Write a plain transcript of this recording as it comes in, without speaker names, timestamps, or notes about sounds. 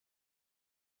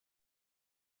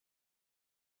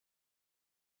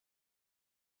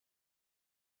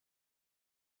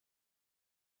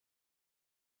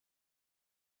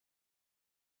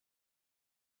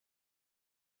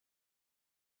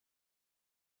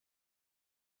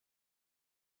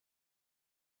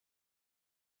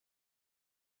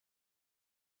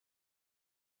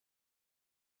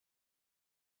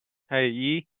Hey,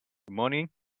 Yi. Good morning.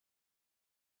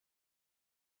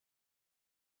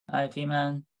 Hi,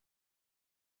 Piman.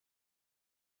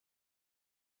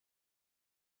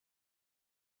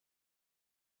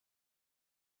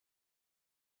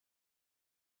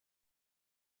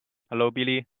 Hello,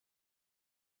 Billy.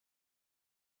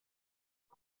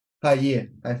 Hi, Yi.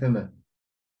 Hi, Feynman.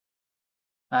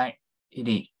 Hi,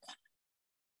 Edie.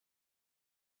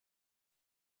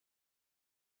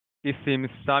 It seems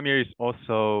Samir is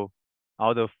also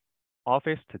out of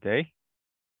office today,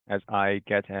 as I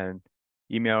get an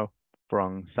email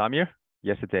from Samir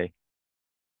yesterday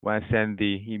when I sent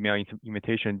the email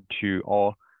invitation to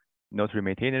all notary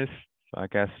maintainers. So I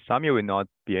guess Samir will not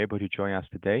be able to join us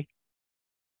today.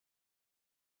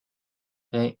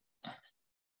 Hey.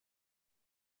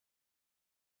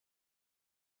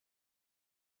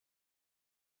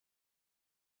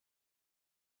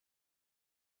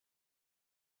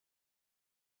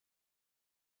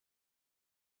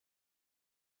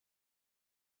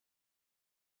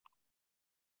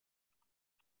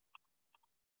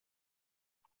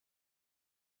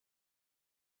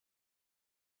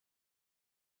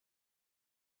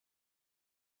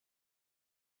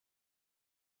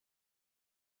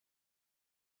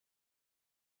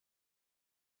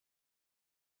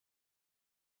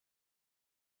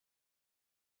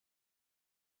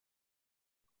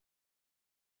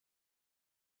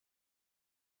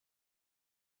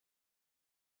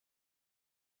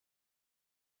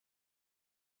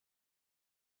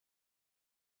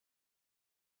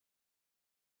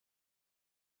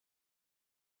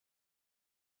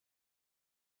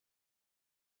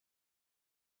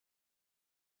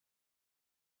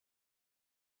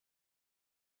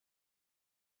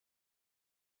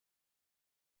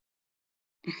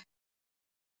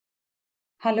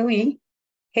 Hello, E.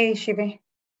 Hey, Shive.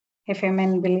 Hey,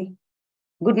 Feynman, Billy.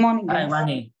 Good morning, Hi, guys.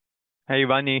 Vani. Hey,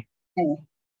 Vani. Hey.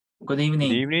 Good evening.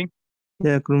 Good evening.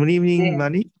 Yeah, good evening, Yeah.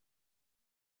 Vani.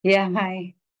 Yeah,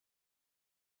 hi.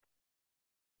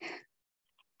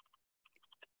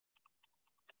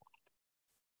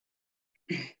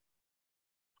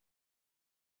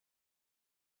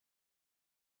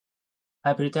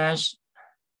 Hi, Pritesh.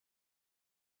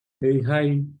 Hey,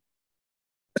 hi.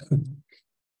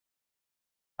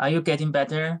 Are you getting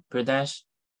better, Pritesh?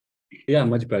 Yeah,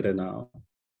 much better now.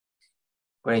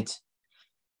 Great.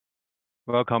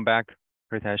 Welcome back,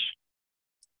 Pritesh.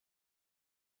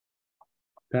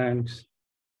 Thanks.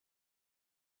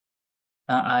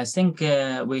 I think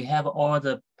we have all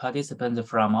the participants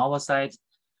from our side.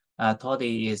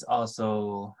 Toddy is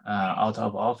also out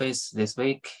of office this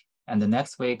week, and the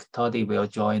next week, Toddy will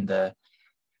join the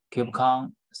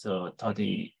KubeCon. So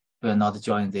Toddy will not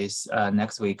join this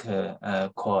next week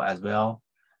call as well.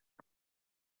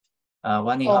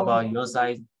 Vani, how about your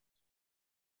side?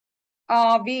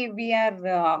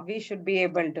 We should be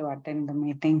able to attend the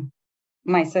meeting.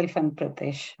 Myself and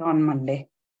Pritesh on Monday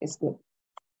is good.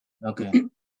 Okay.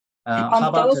 On How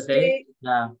about Thursday, today?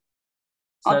 Yeah.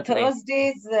 on Certainly.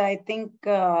 Thursdays, I think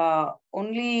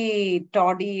only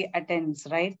Toddy attends,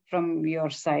 right, from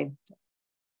your side.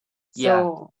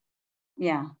 So,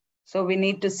 yeah. So we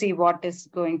need to see what is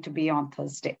going to be on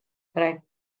Thursday, right?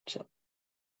 So.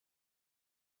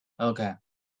 Okay.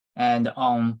 And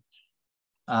on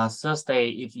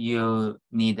Thursday, if you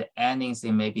need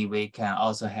anything, maybe we can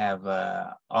also have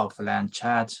a offline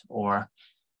chat, or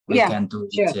we can do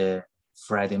it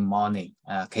Friday morning,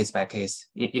 case by case,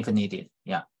 if needed.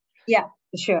 Yeah. Yeah,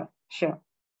 sure.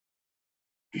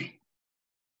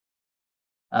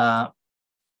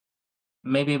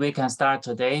 Maybe we can start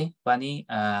today, Bunny.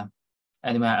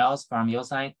 Anyone else from your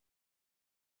side?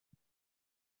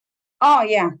 Oh,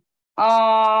 yeah.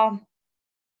 Hold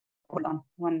on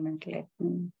 1 minute. Let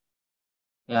me.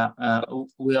 Yeah.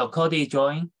 Will Cody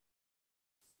join?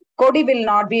 Cody will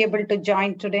not be able to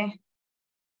join today.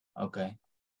 Okay.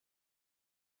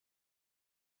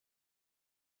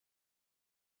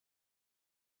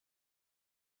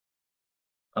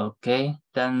 Okay,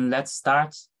 then let's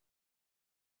start.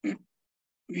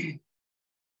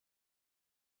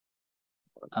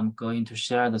 I'm going to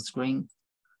share the screen.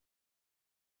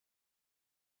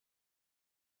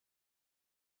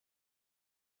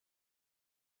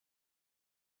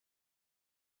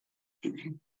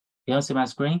 Can you see my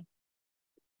screen?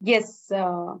 Yes,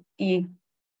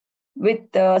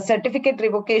 with certificate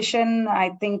revocation,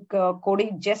 I think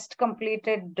Cody just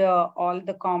completed all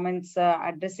the comments,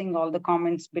 addressing all the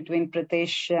comments between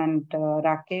Pritesh and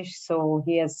Rakesh. So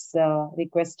he has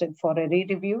requested for a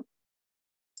re-review.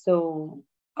 So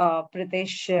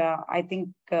Pritesh, I think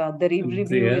the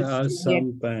re-review There is are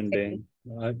some pending.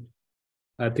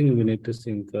 I think we need to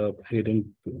sync up. He didn't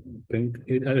think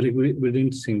we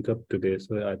didn't sync up today,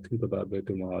 so I think probably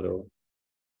tomorrow.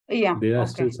 Yeah. There are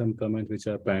Okay. still some comments which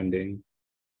are pending.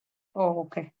 Oh,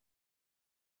 okay.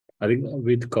 I think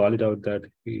we'd call it out that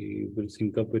he will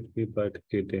sync up with me, but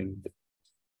he didn't.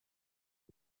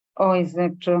 Oh, is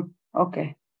that true?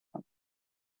 Okay.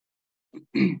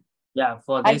 Yeah,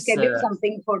 for I'll this. schedule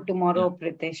something for tomorrow,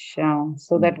 Pritesh,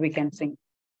 so that we can sync.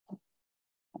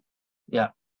 Yeah.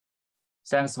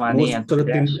 Thanks, Vani and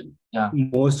Pritesh. Yeah.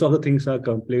 Most of the things are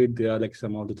complete. There are like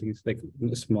some of the things, like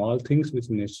small things which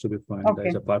needs to be finalized.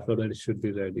 Okay. Apart from that, it should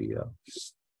be ready. Yeah.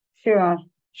 Sure,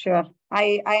 sure.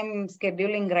 I'm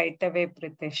scheduling right away,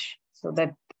 Pritesh, so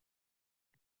that.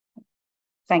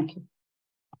 Thank you.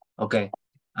 Okay.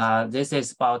 This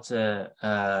is about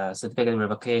certificate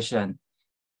revocation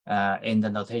in the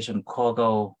notation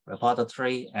Corgo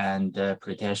repository, and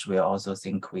Pritesh will also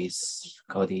sync with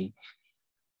Cody.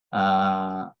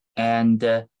 I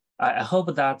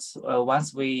hope that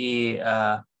once we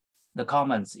the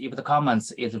comments, if the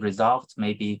comments is resolved,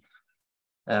 maybe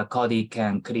Cody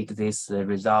can click this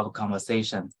resolve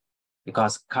conversation,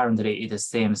 because currently it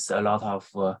seems a lot of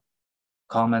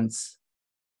comments.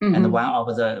 And one of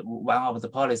the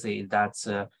policy that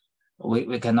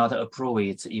we cannot approve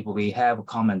it if we have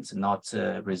comments not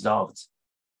resolved.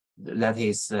 That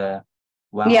is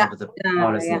one of the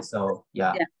policies. So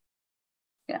yeah.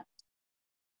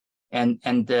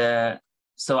 And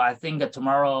so I think that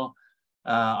tomorrow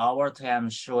our time,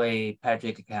 Shui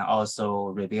Patrick can also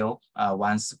review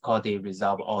once Cody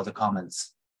resolve all the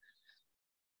comments.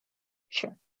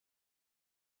 Sure.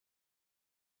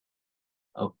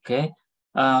 Okay.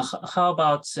 How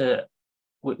about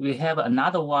we have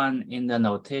another one in the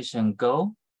notation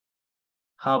Go?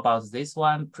 How about this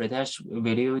one? Pritesh,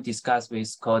 will you discuss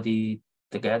with Cody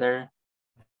together?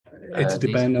 It's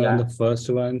depend on the first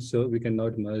one, so we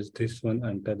cannot merge this one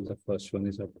until the first one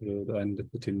is approved and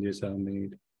the changes are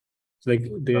made. So like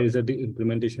there is a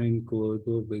implementation in code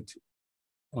which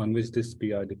on which this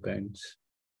PR depends.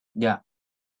 Yeah.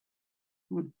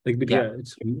 Like, but yeah,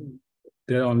 it's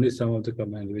there are only some of the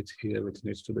commands which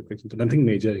needs to be fixed. Nothing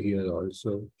major here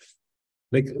also.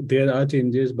 Like there are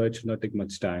changes, but it should not take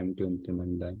much time to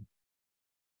implement them.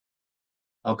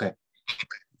 Okay.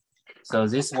 So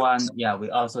this one, yeah, we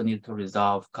also need to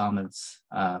resolve comments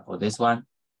for this one.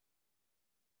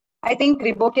 I think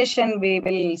revocation, we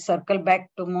will circle back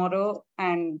tomorrow,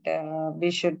 and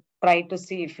we should try to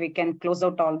see if we can close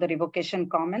out all the revocation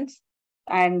comments.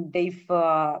 And if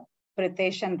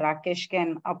Pritesh and Rakesh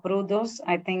can approve those,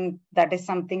 I think that is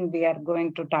something we are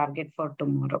going to target for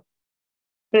tomorrow.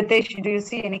 Pritesh, do you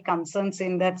see any concerns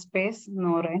in that space?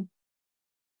 No, right?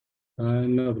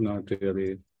 No, not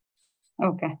really.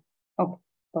 Okay. Okay,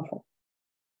 perfect.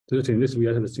 So the changes we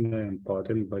are listing are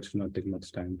important, but should not take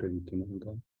much time to implement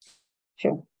them.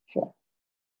 Sure, sure.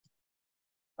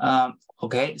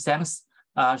 Okay, thanks.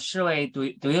 Shirley,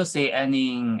 do you see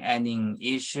any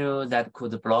issue that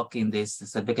could block in this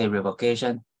certificate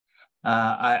revocation?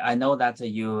 I know that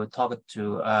you talked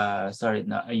to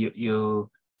you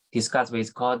discussed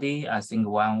with Cody, I think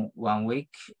one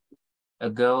week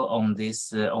ago on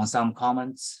this on some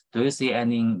comments. Do you see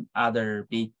any other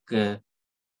big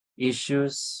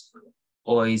issues,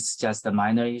 or it's just the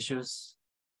minor issues?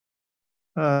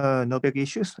 No big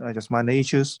issues, just minor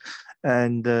issues.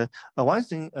 And one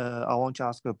thing I want to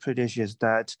ask Pritesh is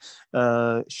that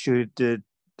should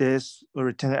this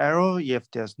return error if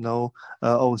there's no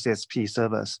OCSP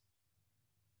servers?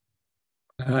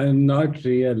 Not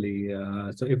really.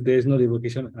 So if there is no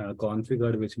revocation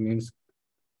configured, which means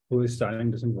who is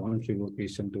signing doesn't want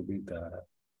revocation to be there.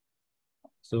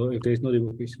 So if there is no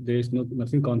revocation, there is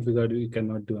nothing configured, we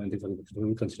cannot do anything for revocation.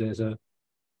 We consider as a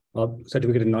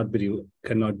certificate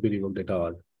cannot be revoked at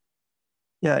all.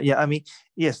 Yeah. I mean,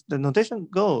 yes, the notation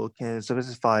Go can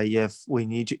specify if we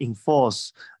need to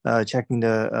enforce checking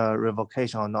the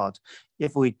revocation or not.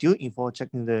 If we do enforce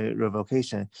checking the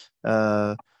revocation,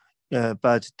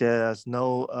 but there's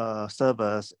no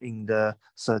servers in the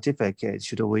certificate,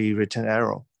 should we return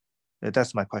error?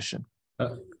 That's my question.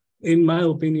 In my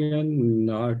opinion,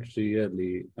 not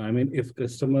really. I mean, if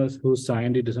customers who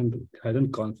signed it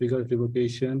hasn't configured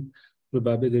revocation,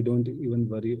 probably they don't even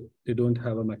worry. They don't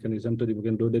have a mechanism to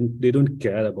revoke, and they don't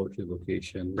care about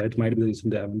revocation. That might be the reason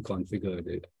they haven't configured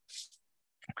it.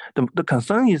 The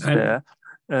concern is that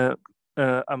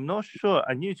I'm not sure.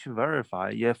 I need to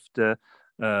verify if the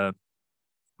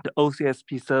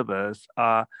OCSP servers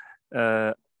are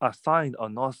signed or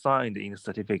not signed in the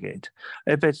certificate.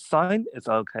 If it's signed, it's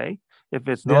okay. If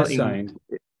it's not signed,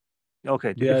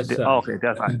 okay, they are signed. okay,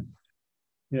 they're signed.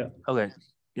 Yeah. Okay.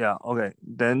 Yeah, okay.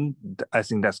 Then I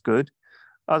think that's good.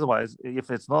 Otherwise, if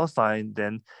it's not signed,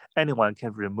 then anyone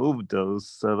can remove those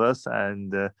servers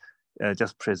and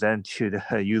just present to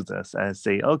the users and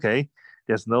say, okay,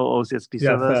 there's no OCSP Yeah,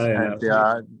 servers, fair and enough. they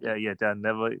are they are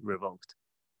never revoked.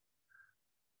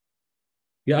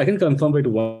 Yeah, I can confirm it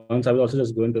once. I will also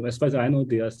just go into, as far as I know,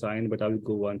 they are signed, but I will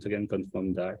go once again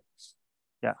confirm that.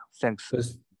 Yeah, thanks.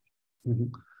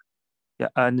 Mhm. Yeah,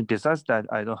 and besides that,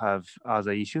 I don't have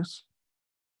other issues.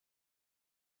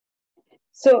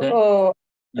 So,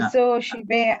 Yeah. so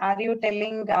Shibe, are you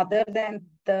telling other than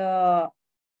the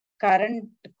current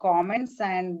comments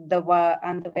and the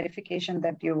verification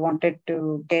that you wanted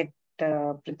to get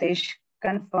Pritesh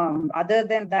confirmed, other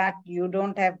than that, you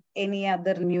don't have any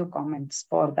other new comments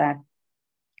for that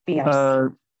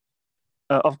PRs?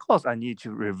 Of course, I need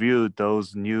to review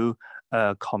those new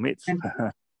commits.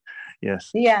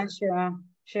 Yes. Yeah, sure.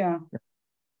 Sure.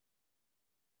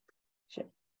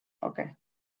 Okay.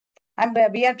 And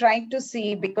we are trying to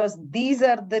see, because these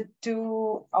are the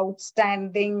two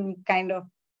outstanding kind of,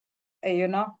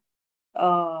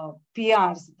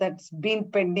 PRs that's been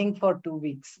pending for 2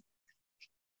 weeks.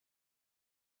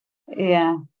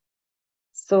 Yeah.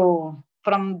 So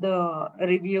from the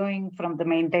reviewing from the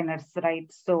maintainers,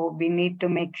 right? So we need to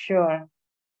make sure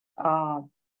that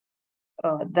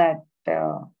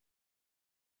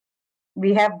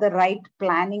we have the right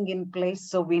planning in place,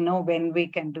 so we know when we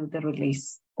can do the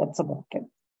release. That's about it.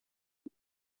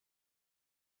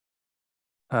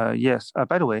 Yes.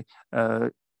 By the way,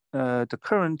 the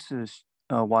current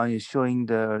one is showing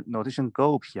the notation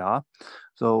Go PR.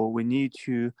 So we need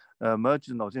to merge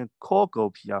the notation core Go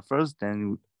PR first,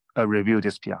 then review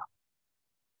this PR.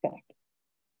 Correct.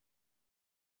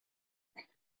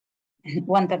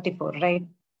 134, right?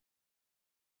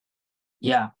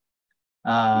 Yeah.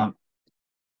 I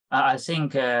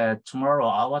think tomorrow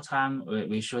our time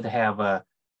we should have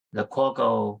the core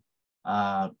goal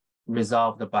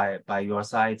resolved by your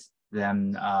side.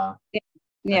 Then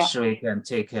Yeah. sure we can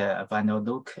take a final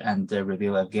look and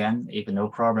review again. If no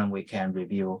problem, we can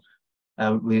review.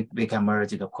 We can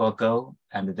merge the core goal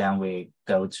and then we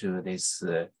go to this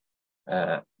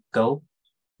Go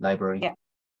library.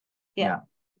 Yeah.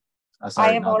 Sorry,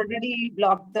 I have already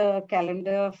blocked the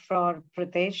calendar for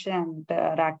Pritesh and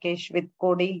Rakesh with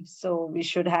Cody, so we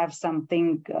should have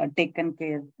something taken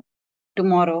care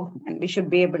tomorrow, and we should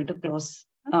be able to close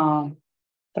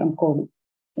from Cody.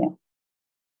 Yeah.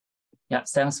 Yeah,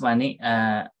 thanks, Manny.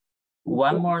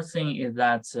 One more thing is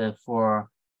that for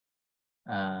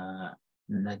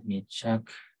let me check.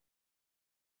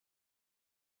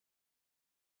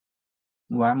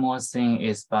 One more thing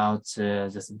is about the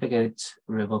certificate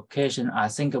revocation. I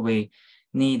think we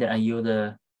need a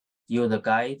user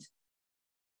guide.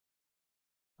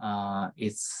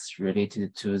 It's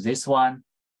related to this one,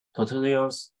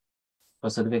 tutorials for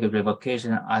certificate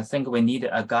revocation. I think we need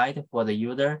a guide for the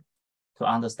user to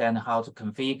understand how to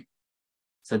configure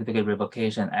certificate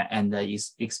revocation and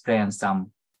explain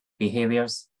some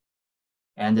behaviors.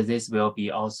 And this will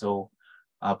be also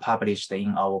published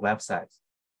in our website.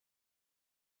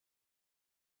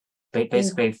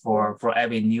 Basically, for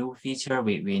every new feature,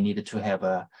 we need to have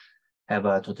a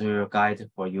tutorial guide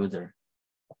for user.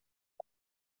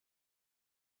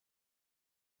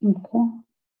 Okay.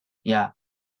 Yeah,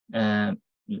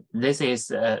 this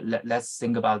is let's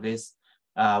think about this.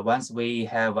 Once we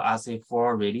have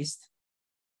RC4 released,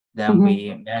 then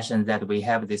we mentioned that we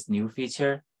have this new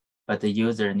feature, but the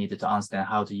user needed to understand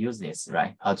how to use this,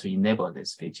 right? How to enable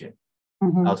this feature,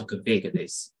 how to configure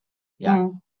this. Yeah.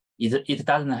 It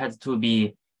doesn't have to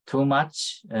be too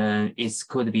much. It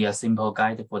could be a simple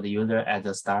guide for the user at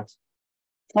the start.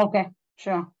 Okay,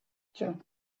 sure.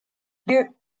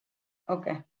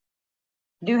 Okay.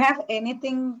 Do you have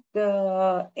anything,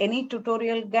 any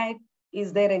tutorial guide?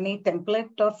 Is there any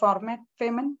template or format,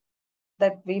 Feynman,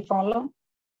 that we follow?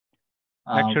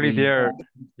 Actually, there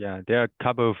are a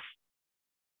couple of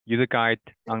user guide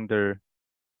under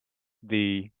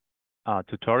the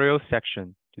tutorial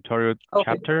section, tutorial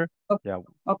chapter. Yeah,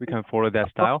 we can follow that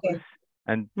style.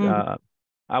 And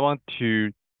I want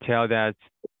to tell that,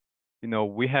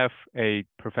 we have a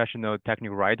professional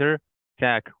technical writer,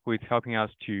 Zach, who is helping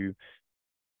us to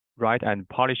write and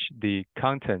polish the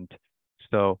content.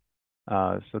 So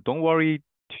don't worry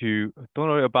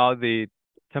about the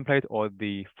template or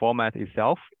the format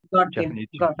itself. Just need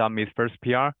to submit first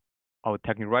PR. Our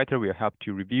technical writer will help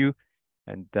to review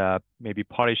and maybe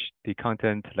polish the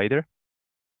content later.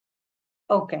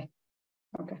 Okay.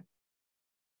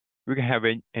 We can have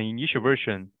an initial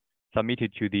version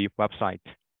submitted to the website,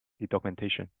 the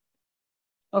documentation.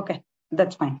 Okay,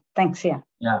 that's fine. Thanks. Yeah.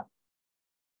 Yeah.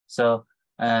 So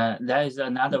there is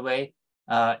another way.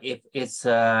 If it's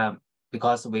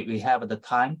because we have the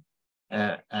time, we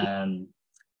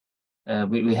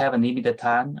have a limited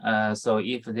time. So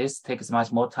if this takes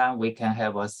much more time, we can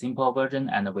have a simple version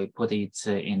and we put it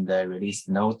in the release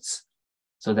notes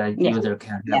so that user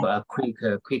can have a quick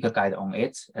guide on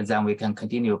it, and then we can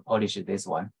continue polish this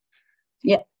one.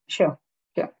 Yeah, sure.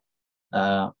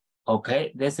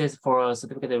 Okay, this is for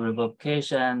certificate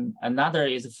revocation. Another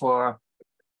is for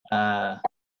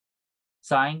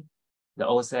sign, the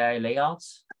OCI layout.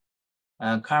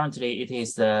 Currently, it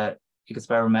is the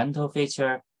experimental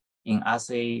feature in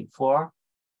RC4.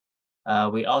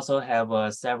 We also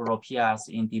have several PRs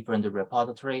in different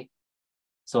repository.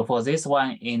 So for this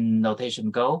one in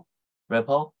Notation Go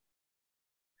repo,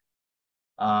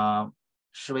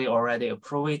 should we already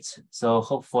approve it? So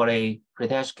hopefully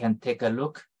Pritesh can take a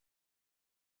look.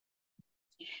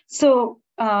 So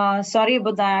sorry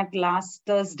about that. Last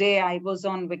Thursday, I was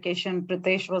on vacation.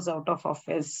 Pritesh was out of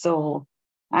office. So,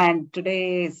 and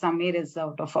today Samir is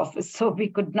out of office. So we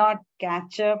could not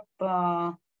catch up.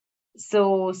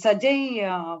 So Sajay,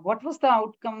 what was the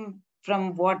outcome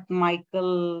from what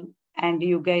Michael and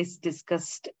you guys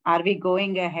discussed? Are we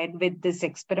going ahead with this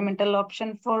experimental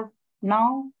option for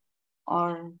now?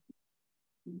 Or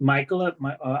Michael,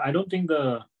 I don't think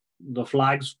the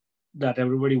flags that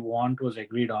everybody want was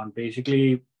agreed on.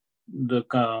 Basically, the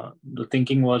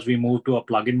thinking was we move to a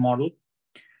plugin model.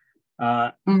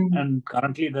 And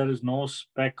currently there is no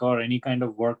spec or any kind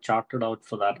of work charted out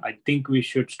for that. I think we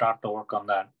should start to work on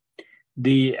that.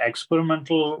 The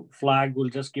experimental flag will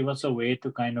just give us a way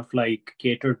to kind of like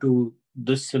cater to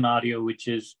this scenario, which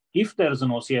is if there is an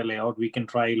OCI layout, we can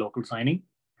try local signing.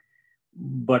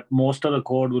 But most of the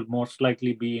code will most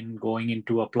likely be in going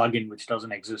into a plugin which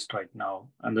doesn't exist right now,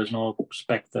 and there's no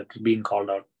spec that's being called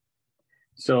out.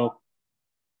 So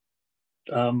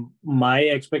my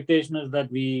expectation is that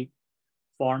we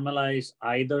formalize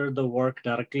either the work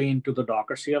directly into the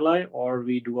Docker CLI or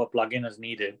we do a plugin as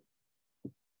needed.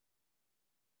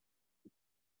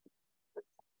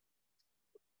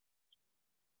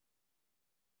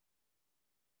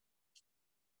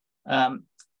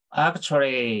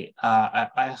 Actually,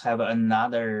 I have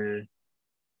another,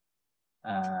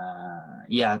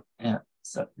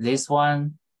 so this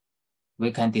one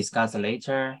we can discuss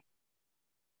later.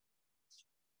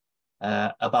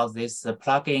 About this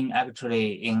plugin,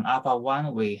 actually in Alpha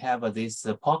 1, we have this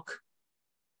POC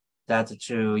that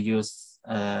to use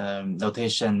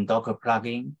notation Docker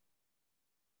plugin,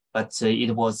 but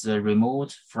it was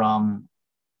removed from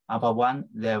Alpha 1.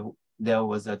 There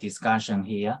was a discussion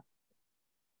here.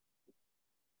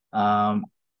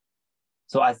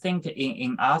 So I think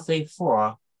in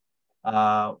RC4,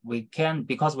 we can,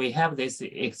 because we have this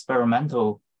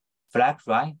experimental flag,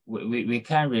 right? We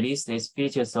can release this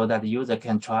feature so that the user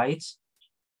can try it,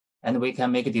 and we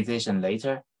can make a decision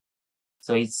later.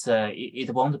 So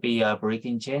it won't be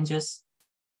breaking changes.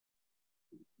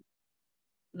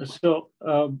 So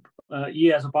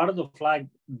as a part of the flag,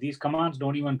 these commands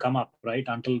don't even come up, right,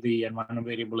 until the environment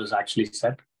variable is actually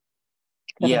set.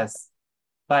 Yes.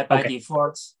 By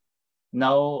default,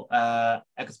 no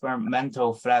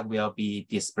experimental flag will be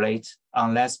displayed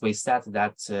unless we set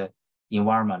that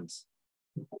environment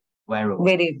variable.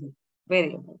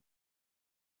 Variable.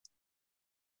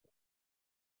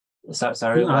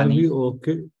 Sorry. Are we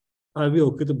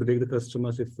okay to break the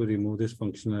customers if we remove this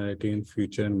functionality in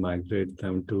future and migrate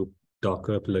them to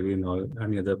Docker plugin or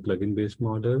any other plugin-based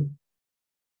model?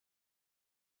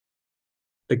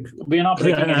 Like, we're not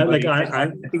breaking anybody.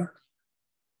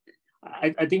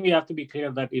 I think we have to be clear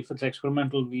that if it's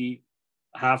experimental, we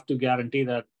have to guarantee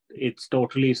that it's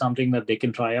totally something that they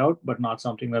can try out, but not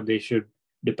something that they should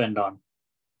depend on.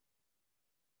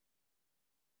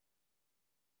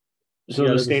 So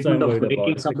the statement of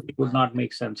breaking something would not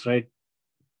make sense, right?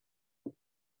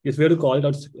 Yes, we have to call it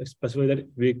out specifically that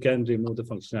we can remove the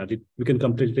functionality. We can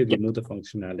completely remove the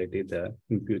functionality there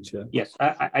in future. Yes,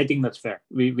 I think that's fair.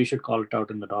 We should call it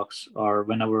out in the docs or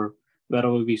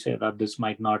wherever we say that this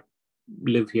might not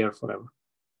live here forever.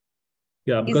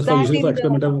 Yeah, because usually for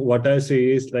experimental, what I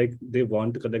say is like they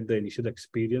want to collect the initial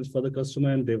experience for the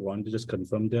customer and they want to just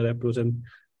confirm their approach. And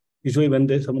usually when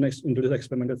someone introduces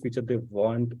experimental feature, they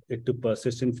want it to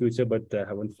persist in future, but they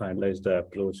haven't finalized the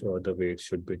approach or the way it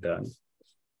should be done.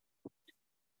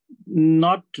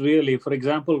 Not really. For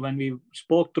example, when we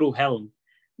spoke through Helm,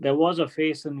 there was a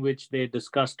phase in which they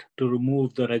discussed to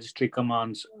remove the registry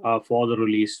commands for the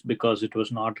release because it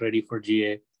was not ready for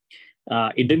GA.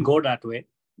 It didn't go that way,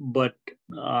 but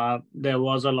there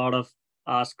was a lot of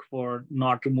ask for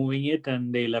not removing it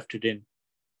and they left it in.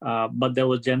 But there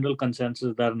was general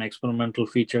consensus that an experimental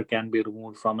feature can be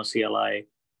removed from a CLI,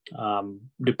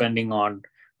 depending on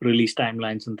release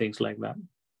timelines and things like that.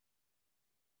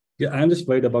 Yeah, I'm just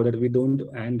worried about it. We don't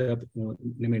end up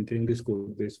maintaining this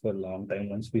code base for a long time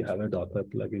once we have a Docker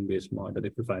plugin based model,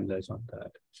 if we finalize on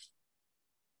that.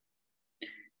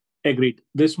 Agreed.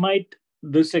 This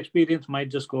experience might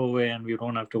just go away and we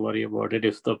don't have to worry about it.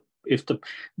 If the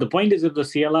point is, if the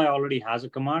CLI already has a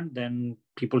command, then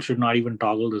people should not even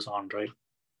toggle this on, right?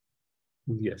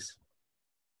 Yes.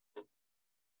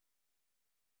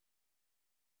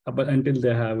 But until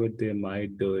they have it, they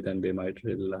might do it and they might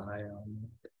rely on it.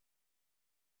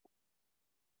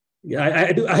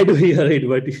 Yeah, I do hear it,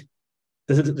 but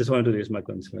just wanted to raise my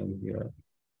concern here.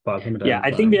 Yeah,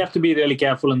 I think we have to be really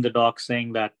careful in the doc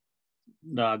saying that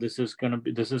this is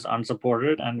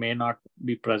unsupported and may not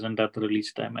be present at the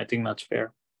release time. I think that's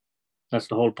fair. That's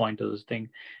the whole point of this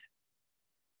thing.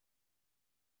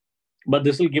 But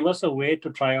this will give us a way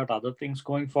to try out other things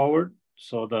going forward.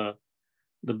 So the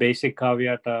basic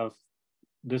caveat of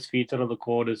this feature of the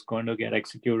code is going to get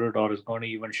executed or is going to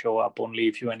even show up only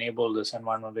if you enable this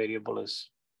environment variable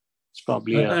is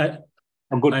probably a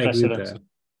good precedent.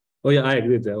 Oh yeah, I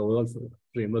agree with that. Overall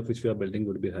framework which we are building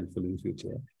would be helpful in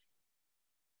future.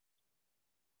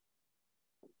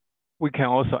 We can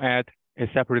also add a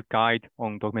separate guide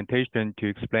on documentation to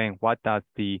explain what does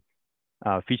the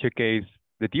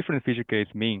different feature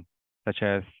gates mean, such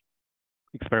as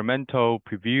experimental,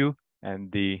 preview,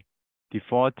 and the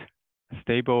default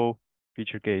stable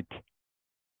feature gate,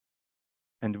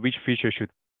 and which feature should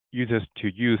users to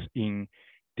use in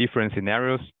different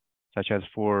scenarios, such as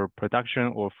for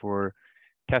production or for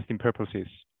testing purposes.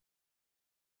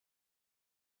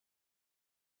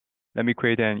 Let me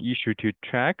create an issue to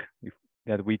track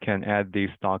that we can add this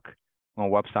doc on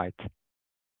website.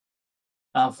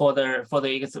 For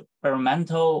the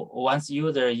experimental, once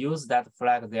user use that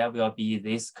flag, there will be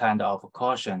this kind of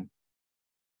caution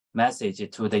message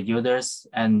to the users.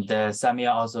 And Samir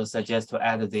also suggests to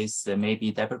add this maybe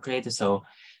deprecate. So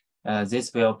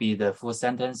this will be the full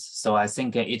sentence. So I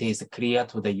think it is clear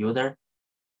to the user.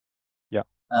 Yeah.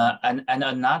 And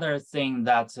another thing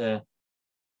that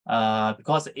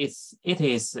because it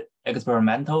is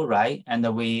experimental, right?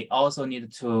 And we also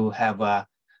need to have a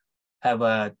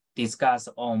discuss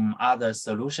on other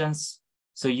solutions.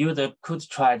 So user could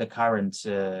try the current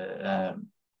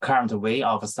way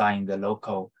of assigning the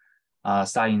local,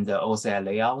 assigning the OCI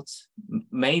layout.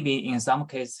 Maybe in some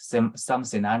cases, some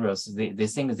scenarios, they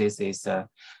think this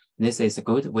is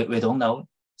good. We don't know.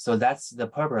 So that's the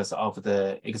purpose of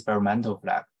the experimental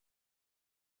flag.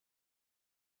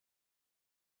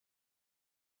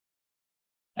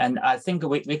 And I think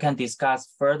we can discuss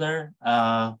further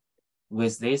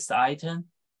with this item.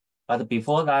 But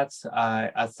before that,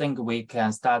 I think we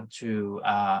can start to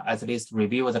at least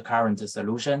review the current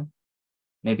solution.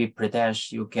 Maybe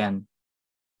Pritesh, you can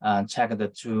check the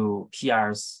two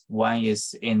PRs. One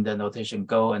is in the notation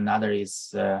Go, another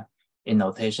is in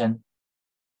notation.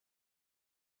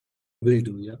 Will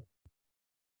do, yeah.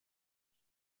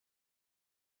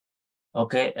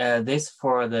 Okay, this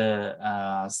for the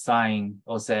sign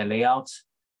OCI layout.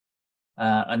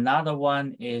 Another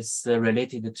one is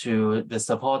related to the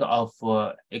support of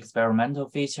experimental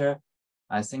feature.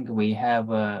 I think we have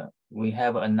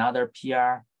another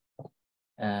PR.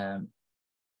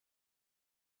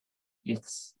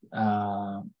 It's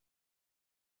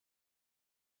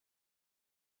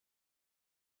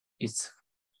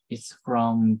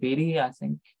from Billy, I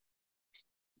think.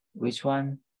 Which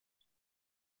one?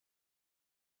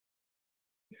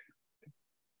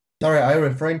 Sorry, are you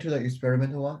referring to the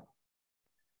experimental one?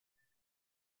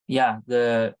 Yeah,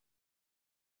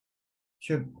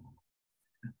 Sure.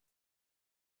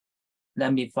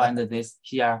 Let me find this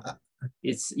PR.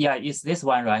 It's this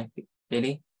one, right,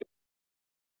 Billy?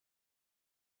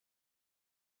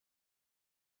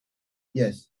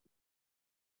 Yes.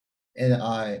 And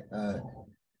I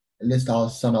list out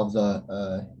some of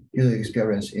the user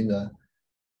experience in the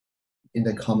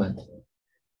comment.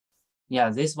 Yeah,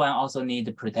 this one also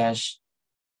need Pritesh,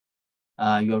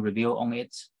 your review on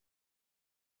it.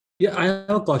 Yeah, I have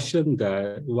a question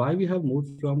there. Why we have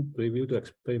moved from preview to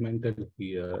experimental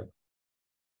here?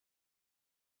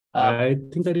 I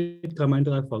think I did comment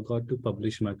and I forgot to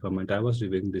publish my comment. I was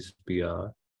reviewing this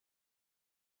PR.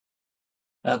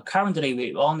 Currently,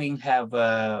 we only have,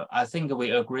 I think we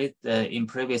agreed in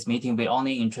previous meeting, we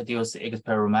only introduced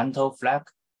experimental flag,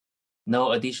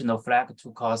 no additional flag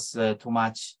to cause too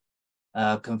much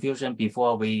confusion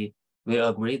before we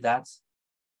agreed that.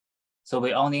 So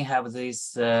we only have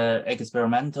this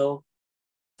experimental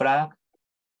flag.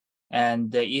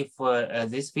 And if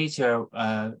this feature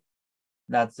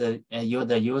that the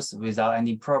user use without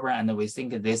any problem, and we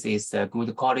think this is a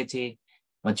good quality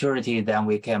maturity, then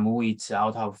we can move it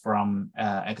out of from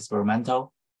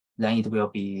experimental, then it will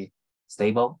be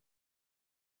stable.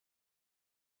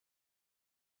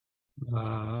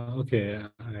 Okay,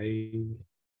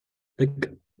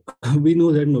 we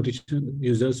know that notation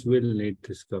users will need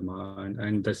this command,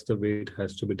 and that's the way it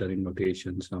has to be done in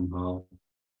notation somehow.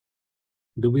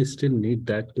 Do we still need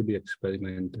that to be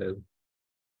experimental?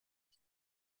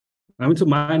 I mean, so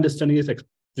my understanding is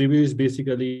preview is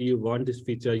basically you want this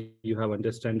feature, you have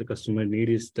understand the customer need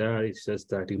is there, it's just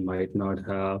that you might not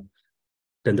have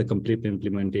done the complete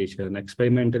implementation.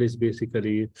 Experimental is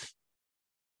basically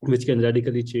which can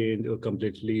radically change or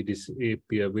completely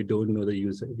disappear. We don't know the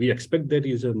user. We expect that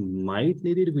user might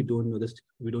need it. We don't know this.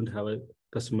 We don't have a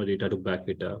customer data to back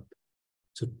it up.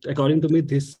 So according to me,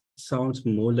 this sounds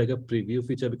more like a preview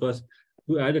feature, because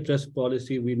to add a trust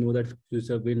policy, we know that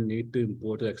user will need to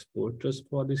import or export trust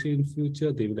policy in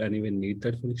future. They will anyway need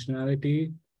that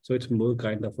functionality. So it's more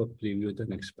kind of a preview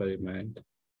than experiment.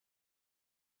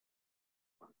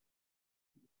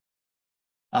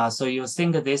 So you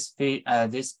think this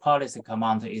this policy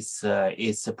command is a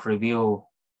preview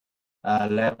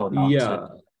level? Not yeah,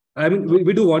 I mean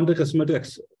we do want the customer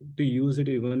to use it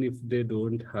even if they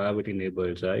don't have it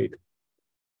enabled, right?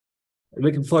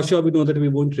 Like for sure, we know that we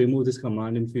won't remove this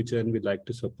command in future, and we'd like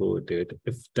to support it.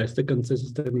 If that's the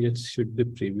consensus, then it should be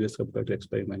previous compared to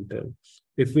experimental.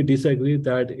 If we disagree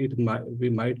that we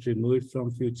might remove it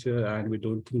from future, and we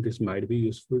don't think this might be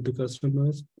useful to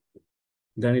customers,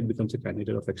 then it becomes a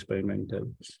candidate of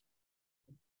experimental.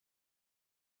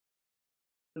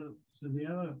 So we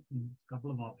have a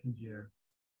couple of options here.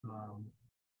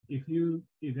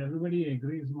 If everybody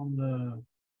agrees on the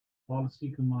policy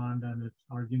command and its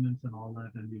arguments and all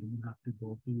that, and we don't have to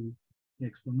go to the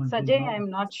experimental. Sajay, I'm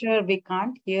not sure, we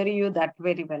can't hear you that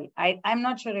very well. I'm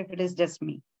not sure if it is just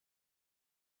me.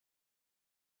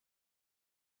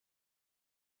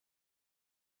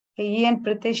 Hey, Ian,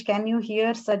 Pritesh, can you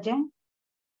hear Sajay?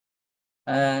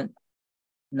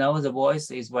 No, the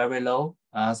voice is very low.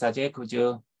 Sajay, could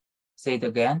you say it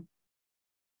again?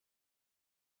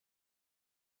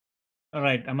 All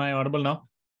right, am I audible now?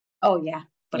 Oh, yeah.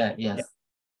 Yeah, yes. Yeah.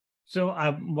 So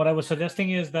what I was suggesting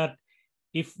is that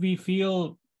if we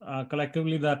feel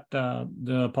collectively that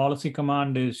the policy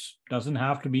command doesn't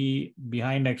have to be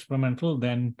behind experimental,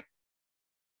 then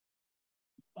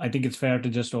I think it's fair to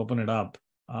just open it up.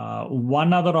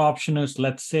 One other option is,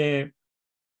 let's say,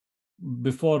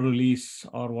 before release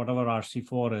or whatever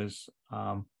RC4 is,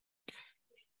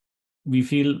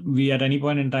 we at any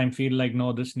point in time feel like,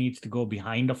 no, this needs to go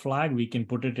behind a flag, we can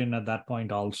put it in at that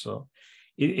point also.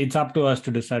 It's up to us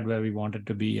to decide where we want it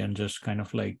to be and just kind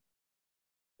of like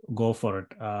go for it.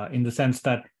 In the sense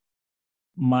that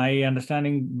my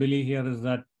understanding, Billy, here is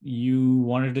that you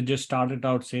wanted to just start it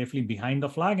out safely behind the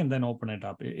flag and then open it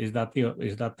up. Is that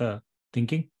the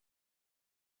thinking?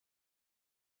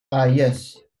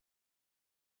 Yes.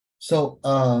 So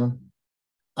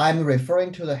I'm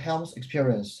referring to the Helm's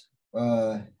experience,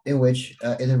 in which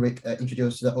it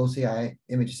introduced the OCI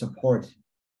image support,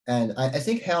 and I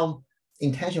think Helm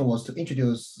intention was to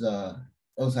introduce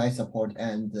OCI support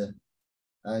and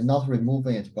not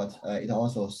removing it, but it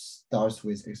also starts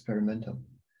with experimental.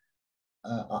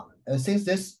 Since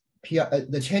this PR,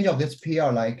 the change of this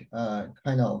PR, like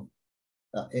kind of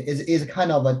is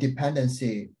kind of a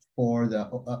dependency for the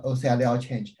OCI layout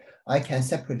change. I can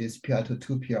separate this PR to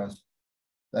two PRs.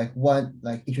 Like one,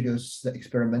 like introduce the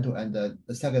experimental, and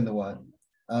the second one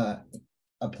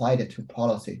applied it to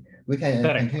policy. We can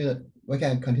continue. We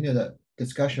can continue the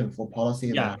discussion for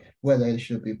policy, yeah, like whether it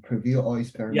should be preview or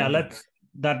experimental. Yeah,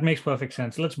 that makes perfect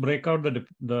sense. Let's break out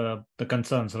the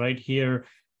concerns right here.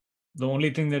 The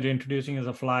only thing that you're introducing as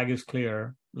a flag is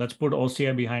clear. Let's put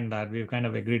OCI behind that. We've kind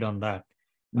of agreed on that.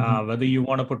 Mm-hmm. Whether you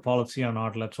want to put policy or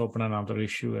not, let's open another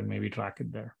issue and maybe track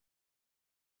it there.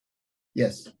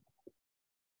 Yes.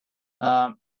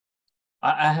 I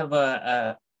have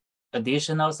a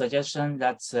additional suggestion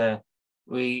that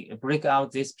we break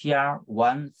out this PR,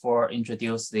 one for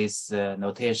introduce this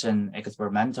notation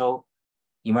experimental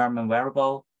environment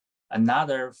variable,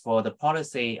 another for the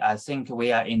policy. I think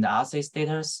we are in the RC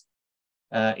status.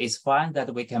 It's fine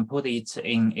that we can put it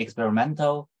in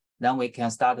experimental, then we can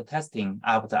start testing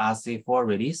after RC4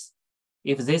 release.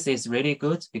 If this is really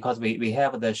good, because we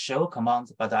have the show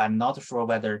command, but I'm not sure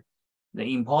whether the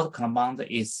import command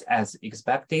is as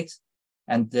expected.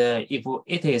 And if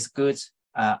it is good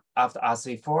after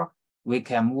RC4, we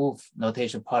can move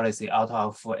notation policy out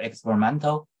of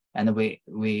experimental, and we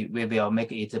will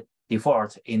make it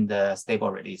default in the stable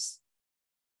release.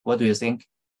 What do you think?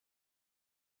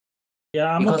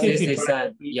 Yeah, I'm Because okay this if you is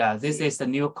try. this is the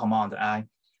new command.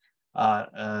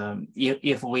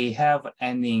 If we have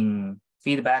any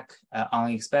feedback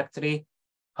unexpectedly,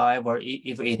 however,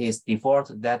 if it is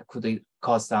default, that could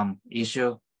cause some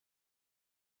issue.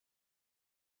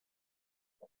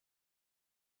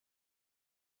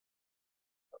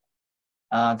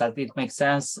 Does it make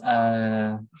sense,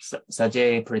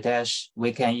 Sajay, Pritesh?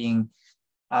 We can in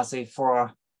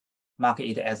RC4 mark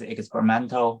it as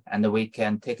experimental, and we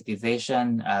can take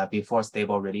decision before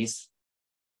stable release.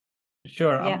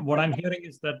 Sure. Yeah. What I'm hearing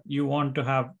is that you want to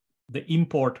have the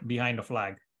import behind a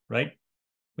flag, right?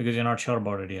 Because you're not sure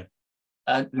about it yet.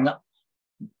 No,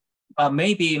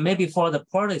 maybe for the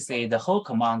policy, the whole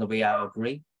command we are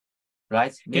agree,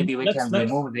 right? Maybe we can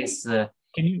remove this.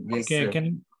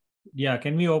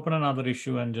 Can we open another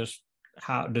issue and just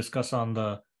discuss on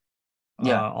the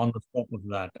on the scope of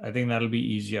that? I think that'll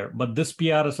be easier. But this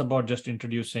PR is about just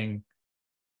introducing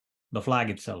the flag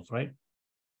itself, right?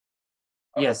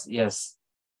 Yes.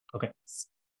 Okay.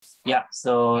 Yeah.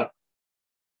 So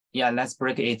yeah, let's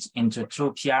break it into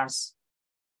two PRs,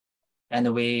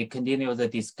 and we continue the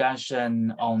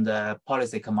discussion on the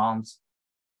policy commands.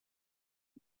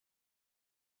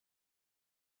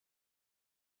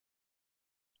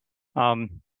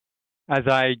 As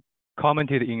I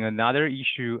commented in another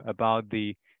issue about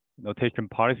the notation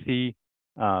policy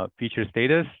feature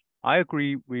status, I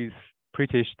agree with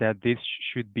Pritish that this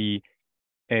should be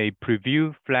a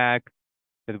preview flag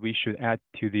that we should add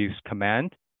to this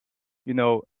command. You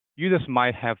know, users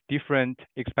might have different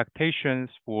expectations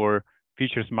for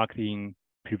features marked in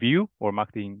preview or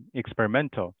marked in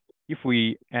experimental. If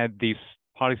we add this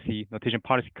policy notation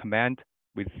policy command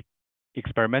with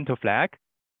experimental flag,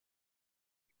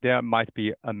 there might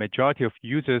be a majority of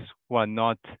users who are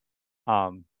not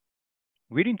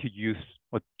willing to use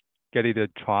or get it a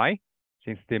try,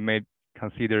 since they may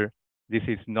consider this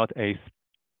is not a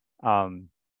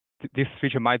this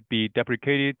feature might be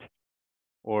deprecated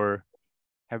or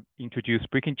have introduced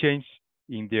breaking change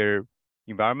in their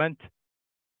environment.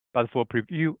 But for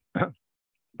preview,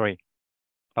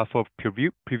 for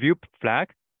preview flag,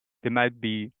 they might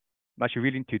be much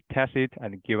willing to test it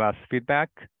and give us feedback.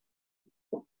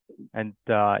 And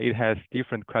it has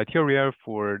different criteria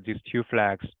for these two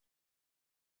flags.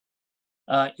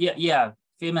 Yeah,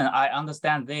 Freeman, I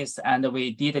understand this, and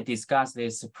we did discuss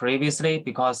this previously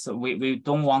because we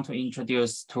don't want to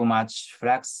introduce too much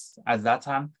flags at that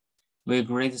time. We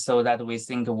agreed so that we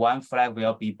think one flag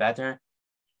will be better.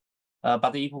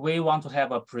 But if we want to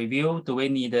have a preview, do we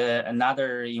need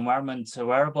another environment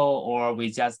variable, or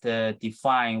we just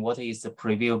define what is the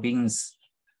preview means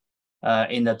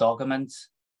in the document?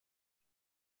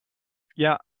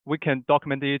 Yeah, we can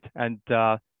document it, and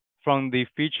from the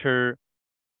feature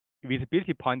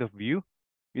visibility point of view,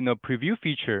 preview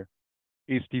feature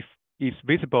is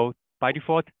visible by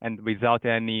default and without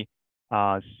any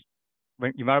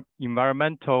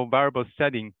environmental variable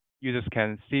setting. Users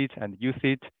can see it and use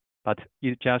it, but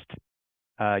it just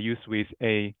used with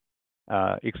a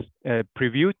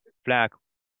preview flag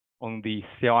on the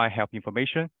CLI help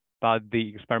information. But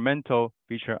the experimental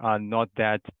feature are not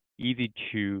that easy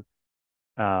to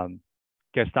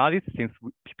get started, since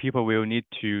people will need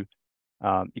to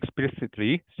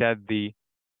explicitly set the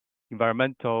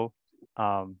environmental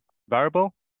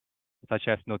variable, such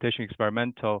as notation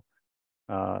experimental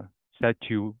set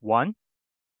to 1.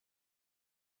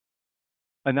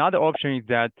 Another option is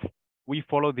that we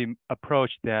follow the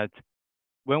approach that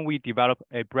when we develop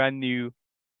a brand new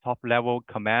top-level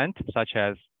command, such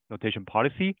as notation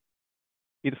policy,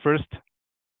 it first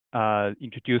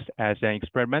introduced as an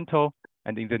experimental,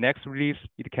 and in the next release,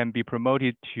 it can be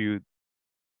promoted to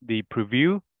the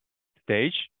preview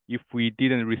stage if we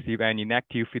didn't receive any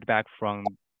negative feedback from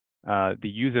the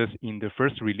users in the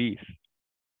first release.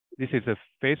 This is a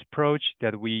phased approach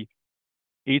that we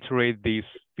iterate this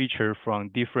feature from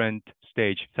different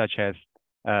stages, such as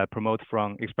promote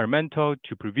from experimental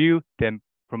to preview, then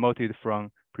promoted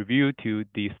from preview to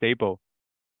the stable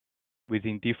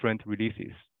within different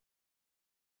releases.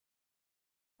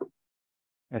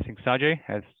 I think Sajay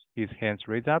has his hands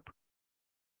raised up.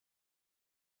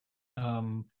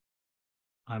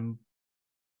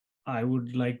 I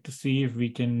would like to see if we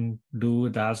can do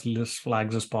it as less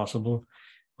flags as possible.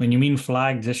 When you mean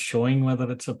flag, just showing whether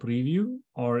it's a preview,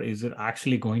 or is it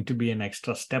actually going to be an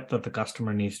extra step that the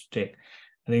customer needs to take?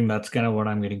 I think that's kind of what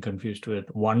I'm getting confused with.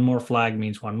 One more flag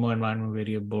means one more environment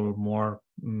variable, more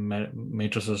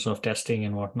matrices of testing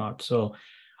and whatnot. So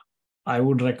I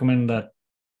would recommend that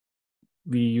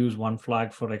we use one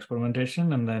flag for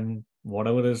experimentation, and then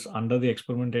whatever is under the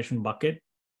experimentation bucket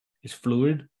is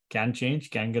fluid, can change,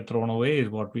 can get thrown away, is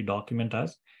what we document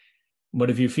as. But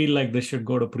if you feel like this should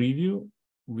go to preview,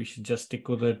 we should just stick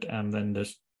with it and then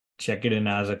just check it in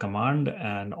as a command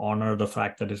and honor the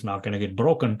fact that it's not going to get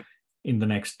broken in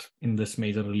this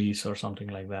major release or something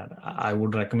like that. I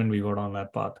would recommend we go down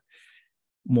that path.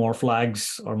 More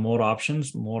flags or more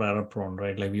options, more error prone,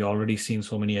 right? Like we already seen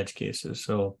so many edge cases.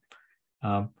 So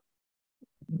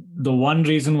the one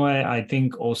reason why I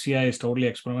think OCI is totally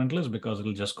experimental is because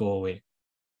it'll just go away,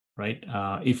 right?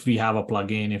 If we have a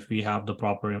plugin, if we have the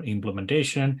proper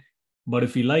implementation, but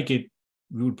if we like it,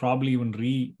 we would probably even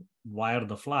rewire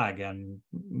the flag and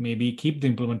maybe keep the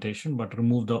implementation, but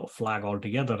remove the flag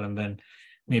altogether and then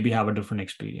maybe have a different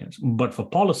experience. But for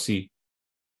policy,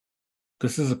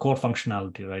 this is a core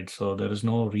functionality, right? So there is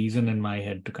no reason in my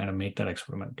head to kind of make that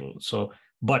experimental. So,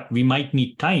 but we might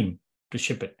need time to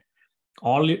ship it.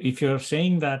 If you're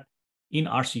saying that in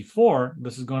RC4,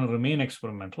 this is going to remain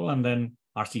experimental, and then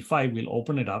RC5 will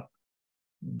open it up,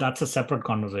 that's a separate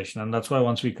conversation. And that's why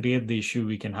once we create the issue,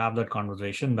 we can have that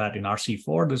conversation that in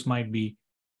RC4, this might be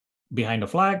behind a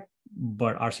flag,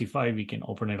 but RC5, we can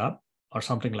open it up or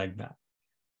something like that.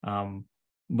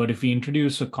 But if we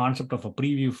introduce a concept of a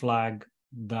preview flag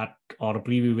or a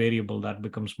preview variable, that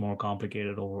becomes more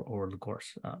complicated over the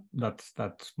course.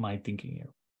 That's my thinking here.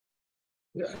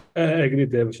 Yeah, I agree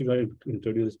there. We should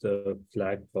introduce the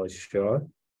flag for sure.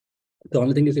 The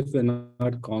only thing is, if we're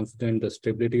not confident the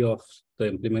stability of the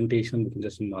implementation, we can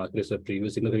just mark it as a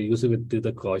preview signal. We use it with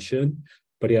the caution,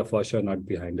 but yeah, for sure not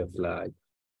behind a flag.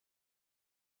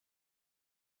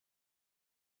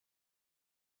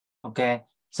 Okay.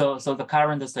 So the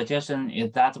current suggestion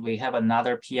is that we have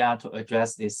another PR to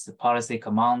address this policy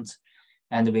command,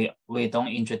 and we don't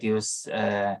introduce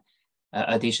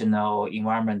additional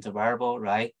environment variable,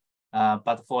 right?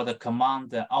 But for the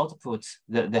command output,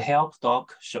 the help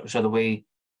doc, should we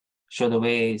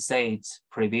say it's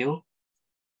preview?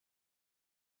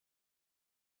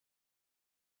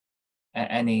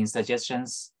 Any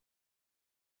suggestions?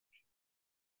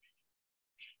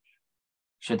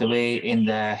 Should we, in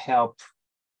the help,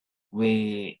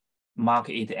 we mark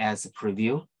it as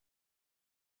preview?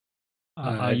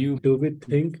 Do we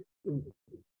think,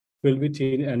 will we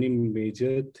change any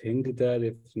major thing there?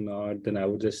 If not, then I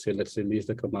would just say, let's release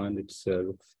the command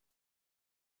itself.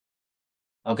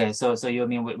 Okay, so you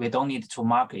mean we don't need to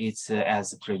mark it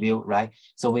as preview, right?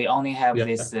 So we only have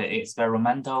this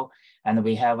experimental, and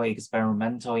we have an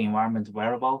experimental environment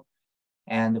variable.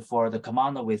 And for the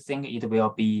command, we think it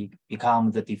will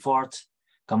become the default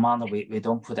command. We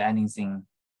don't put anything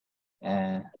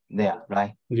there,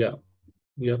 right? Yeah.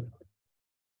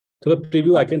 So the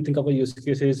preview, I can think of a use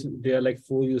cases. There are like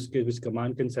 4 use cases which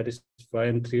command can satisfy,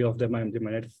 and 3 of them are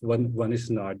implemented. One is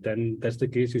not. Then that's the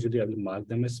case. Usually I will mark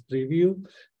them as preview,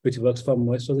 which works for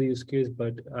most of the use case,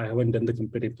 but I haven't done the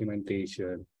complete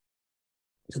implementation.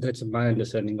 So that's my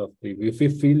understanding of preview. If we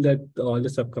feel that all the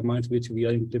subcommands which we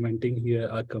are implementing here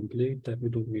are complete, then we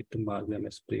don't need to mark them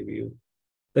as preview.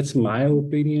 That's my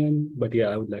opinion, but yeah,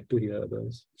 I would like to hear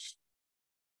others.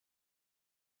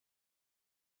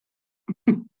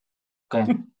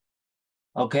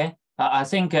 Okay. I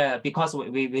think because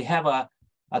we have a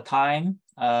time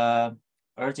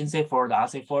urgency for the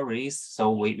RC4 release,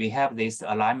 so we have this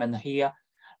alignment here.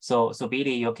 So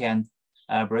Billy, you can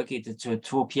break it to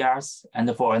 2 PRs,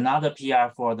 and for another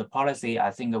PR for the policy,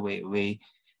 I think we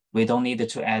don't need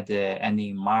to add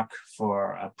any mark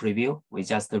for a preview. We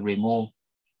just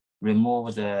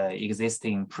remove the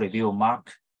existing preview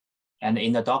mark, and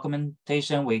in the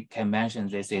documentation we can mention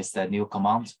this is the new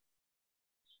command.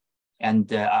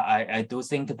 And I do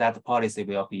think that policy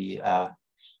will be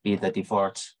the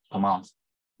default command.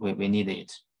 We need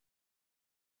it.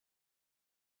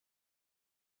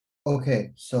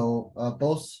 Okay, so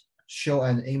both show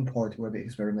and import will be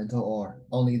experimental, or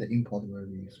only the import will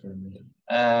be experimental?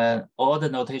 All the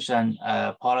notation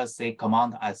policy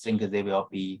command, I think they will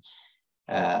be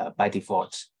by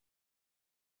default.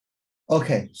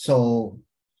 Okay, so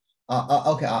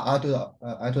okay, I'll do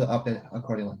the update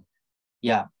accordingly.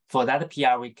 Yeah, for that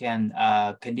PR we can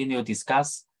continue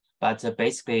discuss, but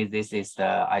basically this is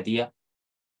the idea.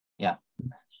 Yeah.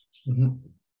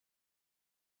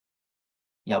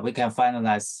 Yeah, we can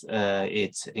finalize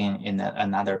it in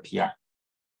another PR.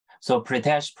 So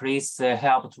Pritesh, please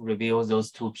help to review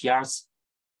those 2 PRs.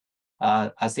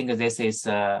 I think this is,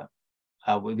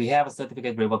 we have a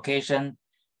certificate revocation,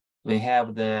 we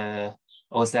have the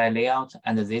OCI layout,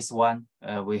 and this one,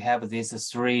 we have these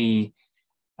 3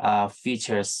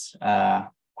 features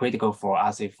critical for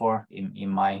RC4 in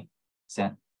my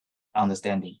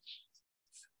understanding.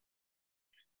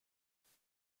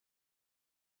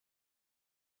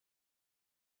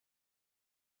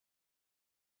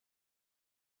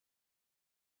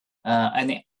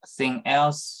 Anything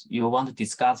else you want to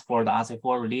discuss for the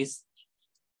RC4 release?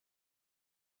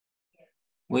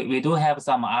 We do have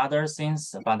some other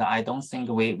things, but I don't think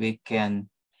we can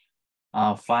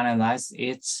finalize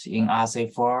it in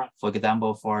RC4. For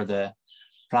example, for the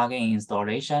plugin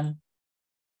installation,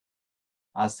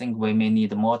 I think we may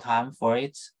need more time for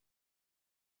it,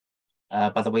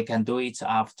 but we can do it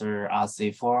after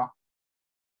RC4.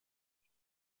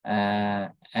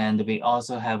 And we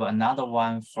also have another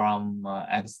one from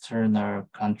external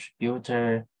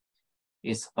contributor.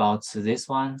 It's about this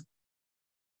one.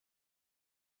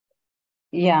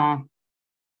 Yeah,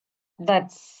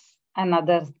 that's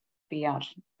another PR.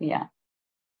 Yeah,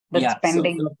 that's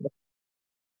pending.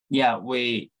 Yeah,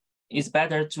 it's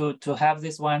better to have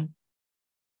this one.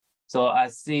 So I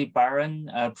see Baron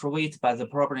approve it, but the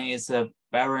problem is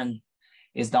Baron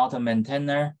is not a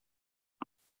maintainer.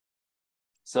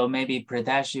 So maybe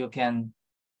Pritesh, you can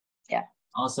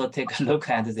also take a look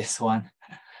at this one.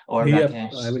 Or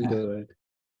Rakesh. I will do it.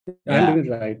 I'm doing it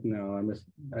right now. I'm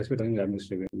doing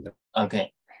administrative.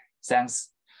 Okay,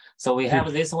 thanks. So we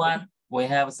have this one. We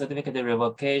have certificate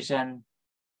revocation,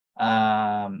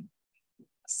 sign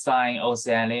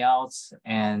OCI layouts,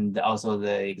 and also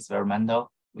the experimental.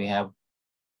 We have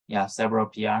several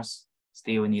PRs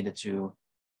still need to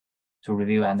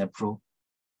review and approve.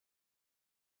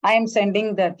 I am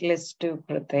sending that list to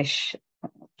Pritesh.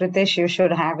 Pritesh, you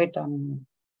should have it on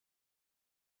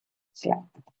Slack.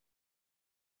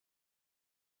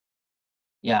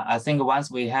 Yeah, I think once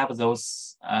we have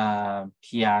those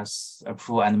PRs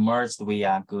approved and merged, we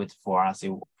are good for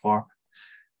RC4.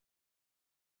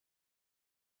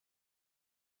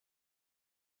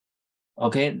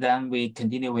 Okay, then we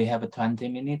continue. We have 20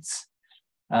 minutes.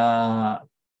 Let's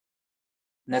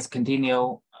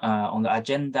continue on the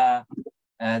agenda.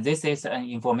 This is an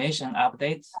information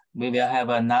update. We will have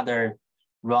another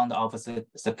round of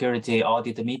security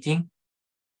audit meeting.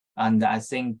 And I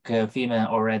think Feeman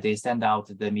already sent out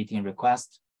the meeting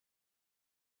request.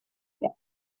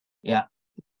 Yeah.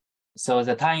 So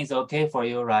the time is okay for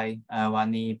you, right,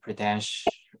 Vani, Pritesh?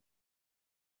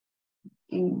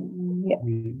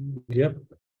 Yep.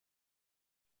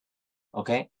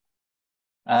 Okay.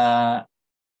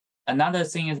 Another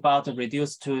thing is about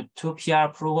reduced to 2 PR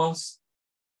approvals.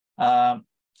 For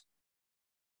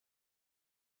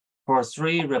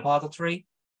 3 repository.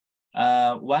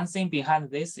 One thing behind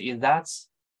this is that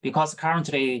because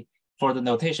currently for the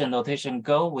notation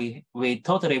Go, we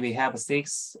have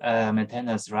 6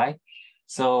 maintainers, right?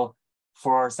 So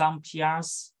for some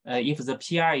PRs, if the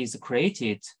PR is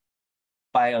created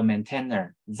by a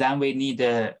maintainer, then we need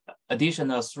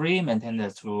additional 3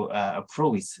 maintainers to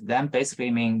approve it. Then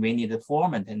basically mean we need 4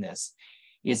 maintainers.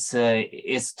 It's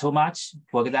too much.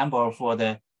 For example, for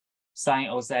the sign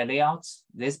OCI layout,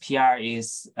 this PR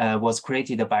was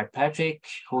created by Patrick,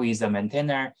 who is a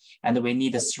maintainer, and we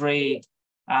need 3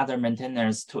 other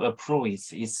maintainers to approve it.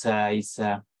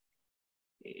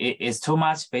 It's too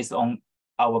much based on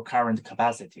our current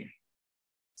capacity.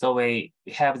 So we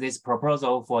have this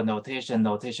proposal for notation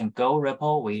Go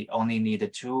repo. We only need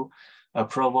 2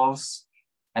 approvals.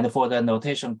 And for the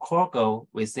notation core Go,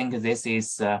 we think this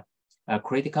is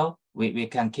critical. We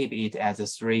can keep it as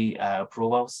 3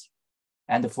 approvals.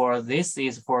 And for this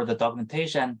is for the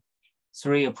documentation,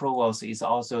 3 approvals is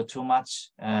also too much.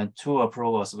 2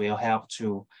 approvals will help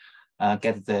to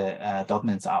get the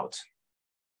documents out.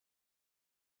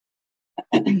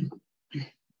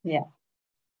 Yeah.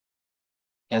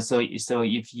 Yeah. So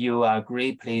if you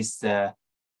agree, please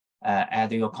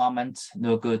add your comment.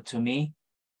 Look good to me.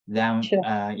 Then sure.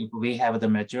 If we have the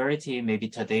majority, maybe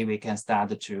today we can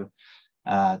start to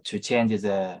change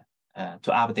to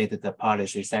update the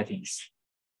policy settings.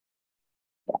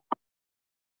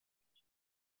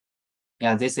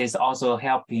 Yeah, this is also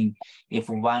helping if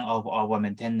one of our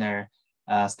maintainer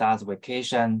starts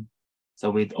vacation, so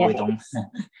we don't.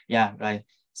 Yeah, right.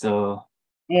 So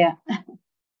yeah.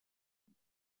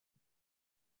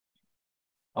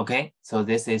 Okay, so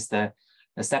this is the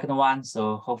second one.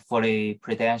 So hopefully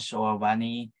Pritesh or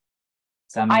Vani,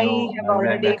 Samuel,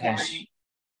 Rakesh.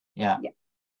 Yeah.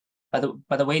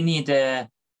 But we need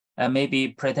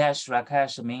maybe Pritesh,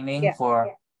 Rakesh mainly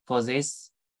for this.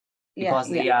 Because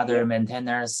they are the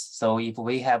maintainers. So if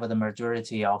we have the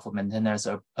majority of maintainers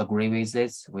agree with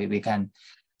this, we can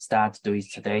start doing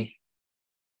it today.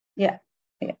 Yeah.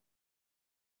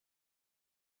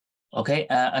 Okay.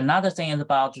 Another thing is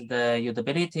about the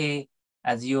usability.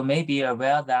 As you may be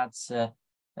aware that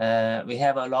we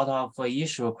have a lot of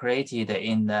issue created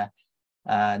in the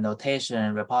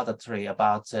notation repository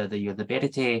about the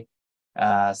usability.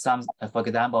 Some, for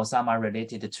example, some are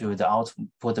related to the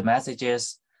output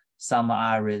messages. some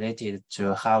are related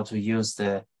to how to use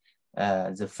the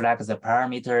flag, the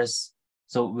parameters.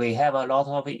 So we have a lot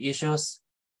of issues.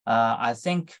 I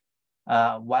think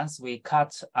once we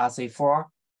cut RC4,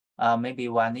 maybe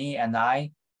Wani and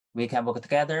I, we can work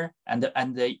together. And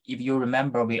if you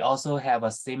remember, we also have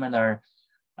a similar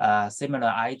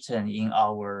item in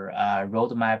our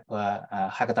roadmap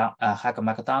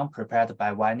hackathon prepared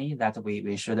by Wani that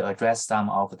we should address some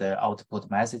of the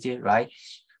output messages, right?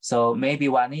 So maybe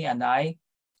Wani and I,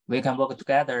 we can work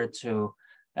together to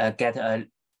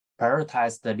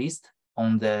prioritize the list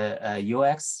on the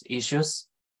UX issues.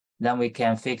 Then we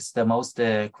can fix the most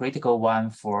critical one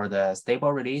for the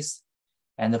stable release.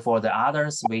 And for the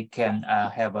others, we can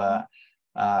have a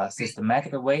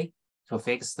systematic way to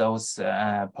fix those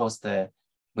post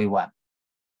V1.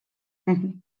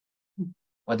 Mm-hmm.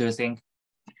 What do you think?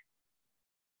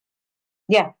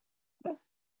 Yeah.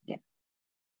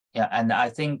 Yeah, and I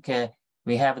think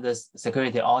we have the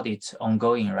security audit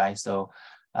ongoing, right? So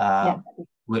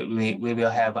we will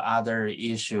have other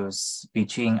issues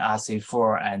between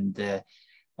RC4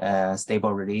 and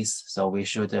stable release. So we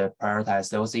should prioritize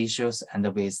those issues, and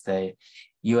with the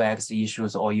UX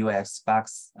issues or UX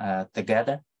bugs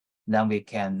together, then we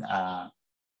can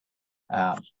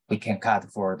cut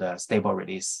for the stable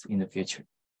release in the future.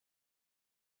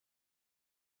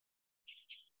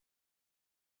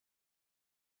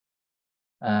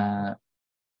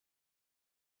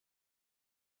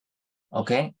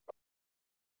 Okay,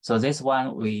 so this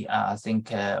one we I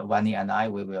think Wani and I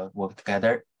we will work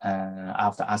together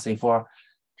after RC4.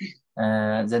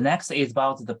 The next is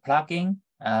about the plugin.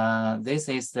 This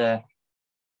is a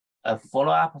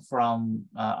follow-up from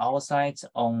our side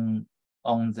on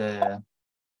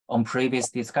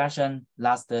previous discussion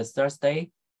last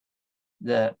Thursday.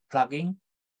 The plugin,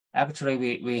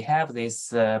 actually we have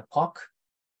this POC,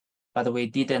 but we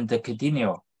didn't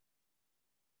continue.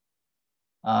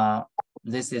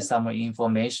 This is some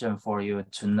information for you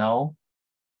to know.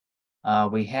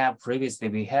 We have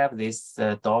this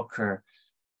Docker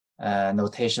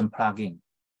notation plugin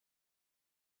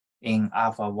in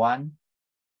Alpha 1,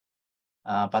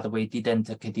 but we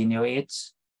didn't continue it.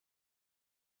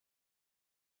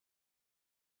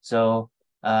 So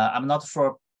I'm not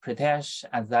sure Pritesh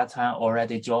at that time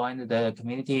already joined the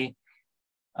community,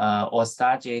 or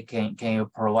Saji, can you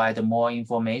provide more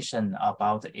information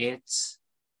about it?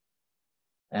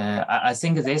 I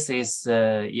think this is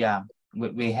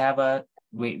we have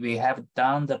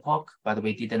done the POC, but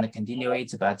we didn't continue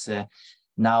it. But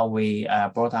now we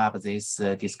brought up this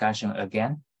discussion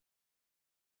again.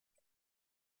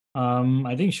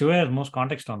 I think Shui has most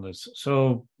context on this.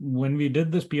 So when we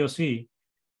did this POC,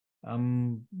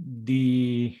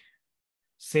 the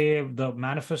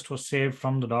manifest was saved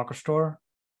from the Docker store,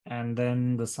 and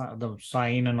then the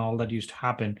sign and all that used to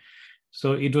happen.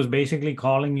 So it was basically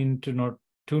calling into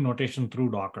notation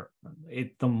through Docker.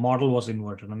 The model was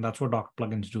inverted, and that's what Docker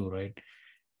plugins do, right?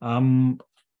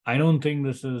 I don't think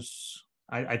this is.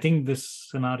 I think this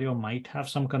scenario might have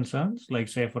some concerns, like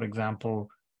say, for example,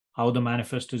 how the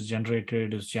manifest is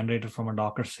generated from a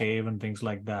Docker save and things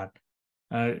like that.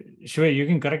 Shui, you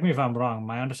can correct me if I'm wrong.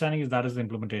 My understanding is that is the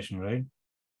implementation, right?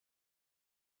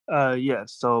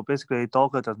 Yes. So basically,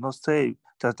 Docker does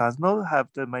not have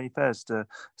the manifest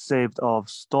saved or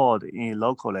stored in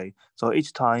locally. So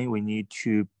each time we need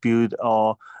to build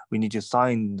or we need to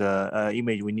sign the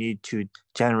image, we need to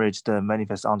generate the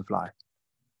manifest on the fly.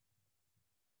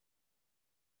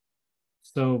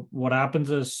 So what happens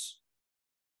is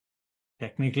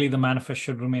technically the manifest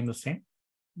should remain the same,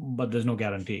 but there's no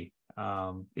guarantee.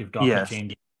 If Docker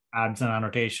change adds an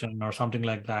annotation or something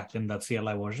like that in that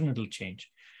CLI version, it'll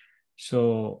change.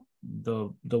 So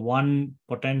the one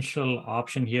potential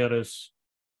option here is,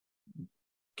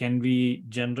 can we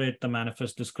generate the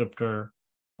manifest descriptor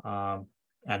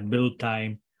at build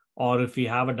time, or if we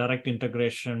have a direct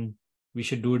integration, we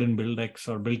should do it in BuildX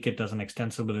or BuildKit as an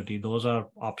extensibility. Those are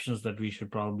options that we should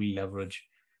probably leverage.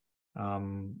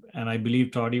 And I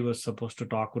believe Toddy was supposed to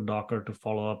talk with Docker to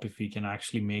follow up if we can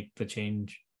actually make the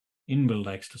change in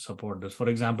BuildX to support this. For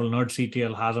example,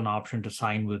 NerdCTL has an option to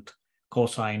sign with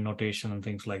cosine notation and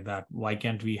things like that. Why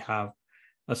can't we have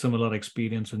a similar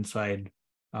experience inside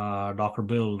Docker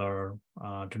build or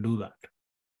to do that?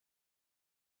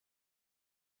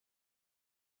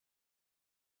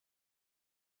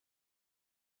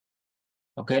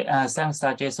 Okay, thanks,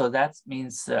 Sajay. So that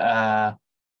means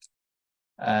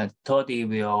Toddy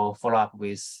will follow up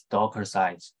with Docker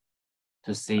side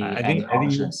to see any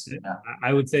options.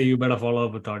 I would say you better follow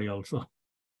up with Toddy also.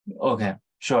 Okay,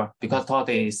 sure. Because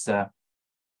Toddy is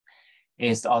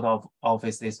out of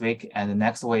office this week, and the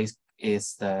next week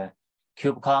is the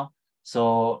KubeCon.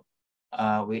 So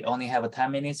we only have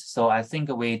 10 minutes. So I think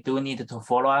we do need to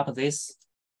follow up this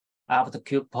after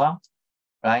KubeCon,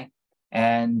 right?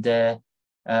 And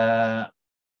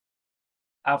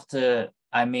after,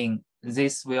 I mean,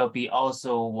 this will be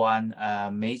also one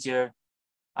major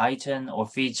item or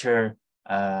feature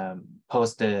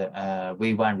post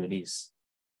V1 release.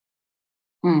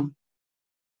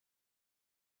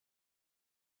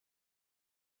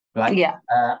 Right? Yeah.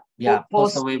 Yeah,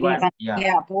 post Post V1. V1. Yeah.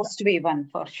 Yeah, post V1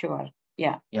 for sure.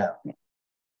 Yeah. Yeah.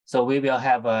 So we will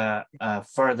have a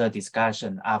further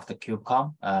discussion after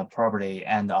KubeCon, probably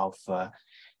end of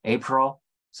April,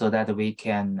 so that we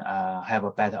can have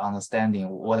a better understanding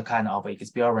what kind of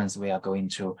experience we are going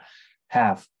to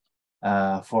have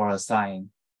for assign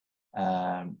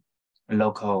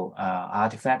local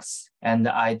artifacts. And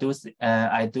I do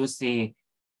see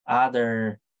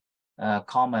other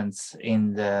comments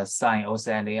in the sign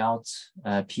OCI layout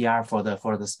PR for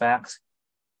the specs.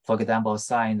 For example,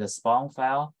 sign the spawn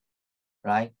file,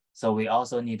 right? So we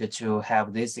also need to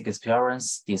have this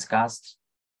experience discussed,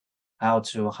 how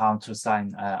to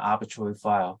sign arbitrary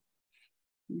file.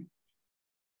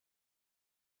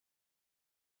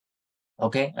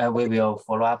 Okay, we will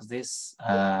follow up this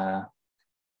after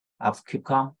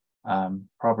KubeCon,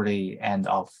 probably end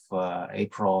of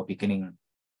April, beginning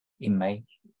in May.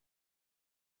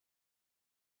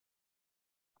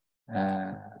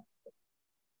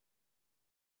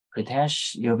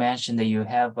 Pritesh, you mentioned that you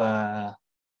have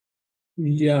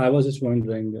Yeah, I was just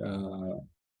wondering,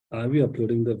 are we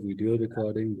uploading the video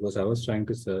recording? Because I was trying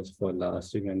to search for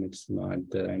last week and it's not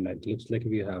there, and it looks like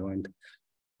we haven't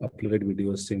uploaded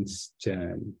videos since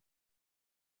Jan.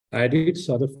 I did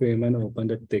saw the Freeman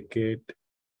opened a ticket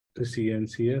to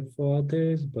CNCF for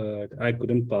this, but I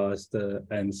couldn't pass the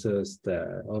answers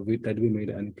there, or that we made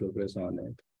any progress on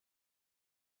it.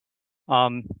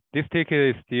 This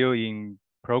ticket is still in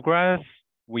progress.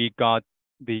 We got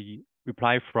the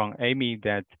reply from Amy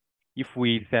that if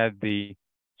we set the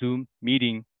Zoom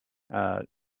meeting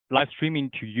live streaming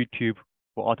to YouTube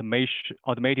for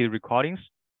automated recordings,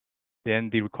 then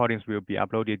the recordings will be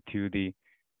uploaded to the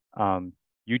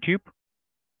YouTube.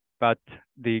 But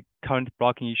the current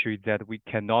blocking issue is that we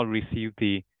cannot receive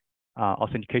the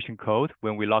authentication code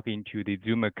when we log into the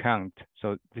Zoom account.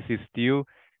 So this is still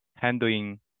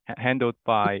handled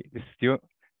by, still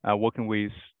working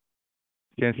with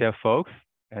CNCF folks,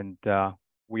 and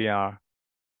we are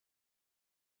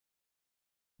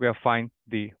finding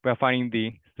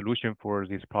the solution for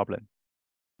this problem.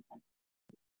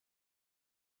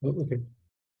 Oh, okay.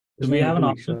 Do we have an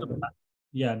option?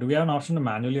 Yeah, do we have an option to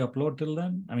manually upload till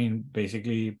then? I mean,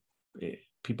 basically,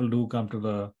 people do come to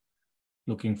the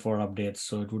looking for updates,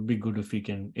 so it would be good if we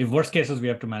can. If worst cases, we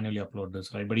have to manually upload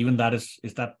this, right? But even that is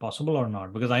that possible or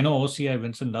not? Because I know OCI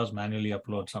Vincent does manually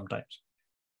upload sometimes.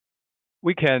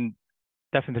 We can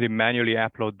definitely manually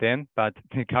upload them, but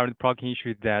the current blocking issue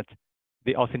is that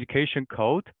the authentication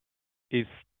code is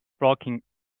a blocking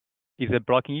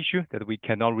issue that we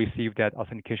cannot receive that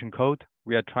authentication code.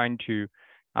 We are trying to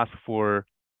ask for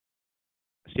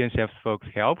CNCF folks'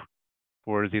 help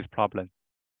for this problem.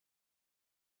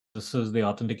 This is the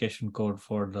authentication code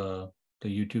for the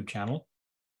YouTube channel.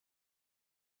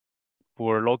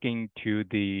 For logging to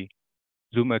the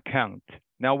Zoom account.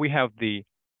 Now we have the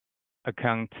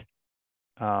account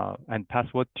and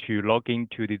password to log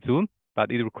into the Zoom,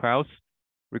 but it requires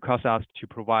us to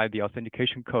provide the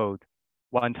authentication code,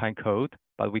 one-time code,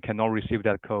 but we cannot receive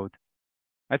that code.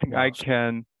 I think I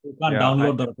can. You can't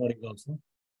download the recording also.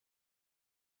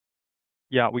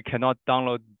 Yeah, we cannot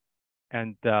download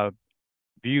and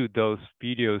view those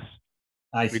videos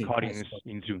recordings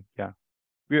in Zoom. Yeah,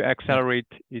 we'll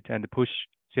accelerate it and push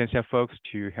CNCF folks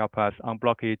to help us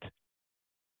unblock it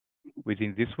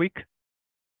within this week.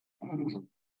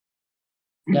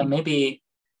 Yeah, maybe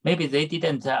they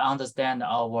didn't understand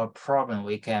our problem.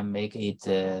 We can make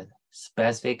it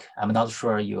specific. I'm not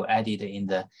sure you added in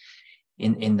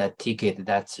the ticket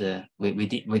that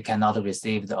we cannot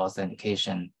receive the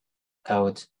authentication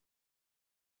code.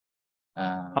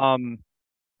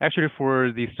 Actually,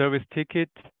 for the service ticket,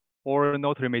 all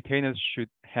notary maintainers should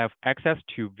have access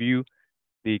to view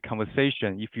the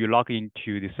conversation if you log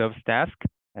into the service desk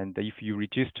and if you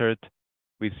registered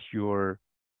with your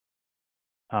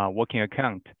working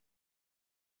account.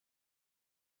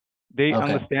 They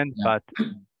understand, yeah.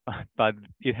 but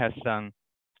it has some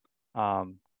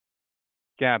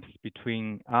gaps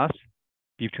between our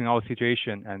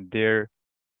situation and their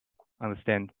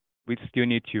understand. We still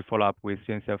need to follow up with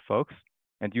CNCF folks,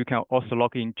 and you can also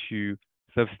log into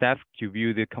service desk to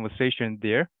view the conversation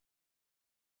there.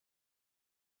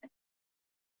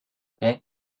 Okay.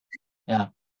 Yeah.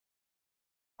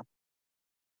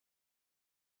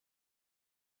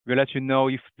 We'll let you know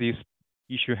if this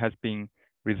issue has been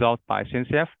resolved by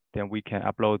CNCF, then we can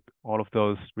upload all of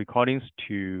those recordings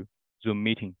to Zoom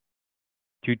meeting,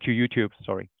 to YouTube,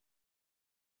 sorry.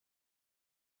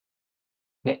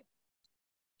 Okay.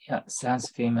 Yeah, thanks,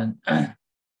 Freeman.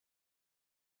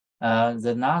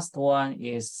 The last one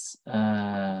is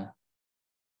the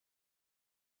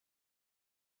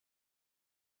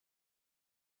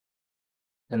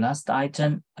last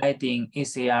item, adding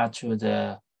ECR to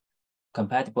the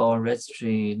compatible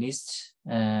registry list.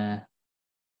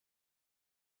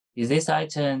 Is this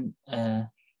item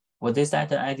was this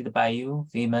item added by you,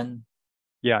 Freeman?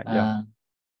 Yeah.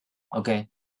 Okay,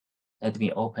 let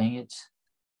me open it.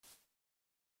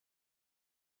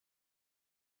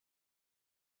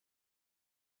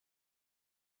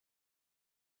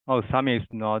 Oh, Sami is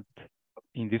not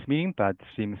in this meeting, but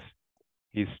seems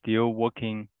he's still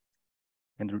working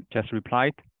and just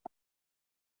replied.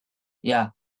 Yeah,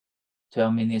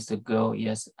 12 minutes ago,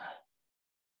 yes.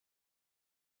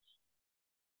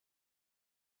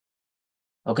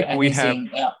 Okay, If we anything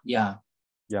else? Yeah.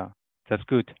 Yeah, that's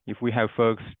good. If we have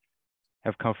folks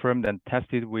have confirmed and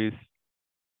tested with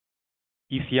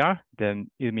ECR, then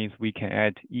it means we can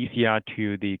add ECR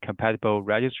to the compatible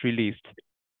registry list.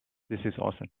 This is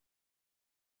awesome.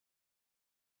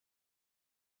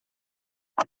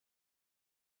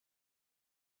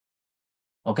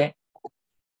 Okay.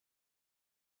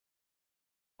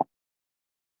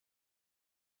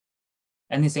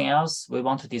 Anything else we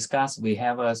want to discuss? We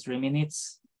have 3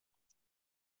 minutes.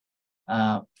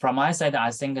 From my side,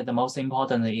 I think the most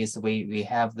important is we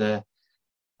have the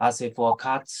RC4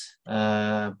 cut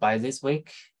by this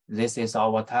week. This is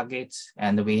our target,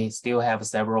 and we still have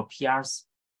several PRs,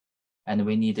 and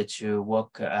we need to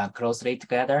work closely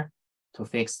together to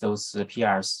fix those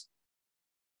PRs.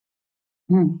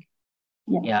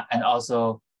 Yeah, and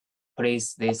also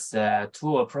please, this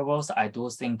 2 approvals, I do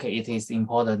think it is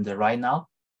important right now.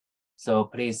 So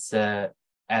please add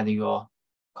your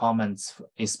comments,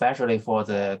 especially for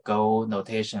the Go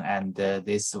notation and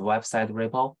this website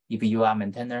repo, if you are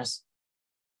maintainers,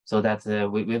 so that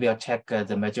we will check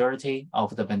the majority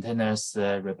of the maintainers'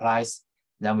 replies,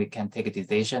 then we can take a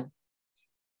decision.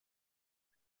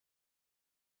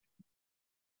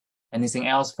 Anything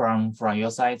else from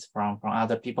your side, from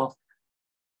other people?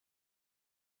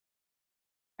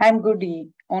 I'm good.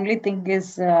 Only thing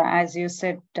is, as you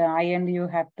said, I and you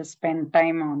have to spend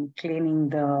time on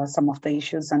cleaning some of the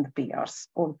issues and the PRs,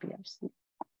 old PRs.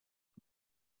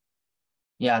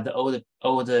 Yeah, the old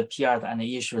PRs and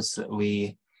the issues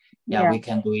we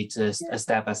can do it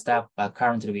step by step. But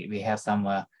currently we have some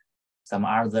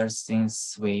other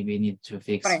things we need to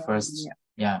fix first.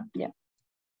 Yeah.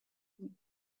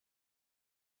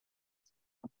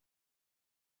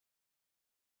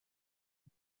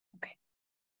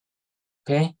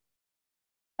 Okay.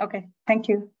 Okay. Thank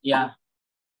you. Yeah.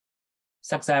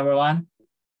 Thanks, everyone.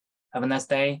 Have a nice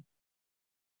day.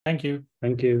 Thank you.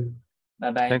 Thank you.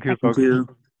 Bye-bye. Thank you, folks.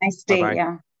 Nice day. Bye-bye.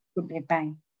 Yeah. Good day.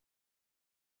 Bye.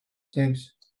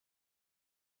 Thanks.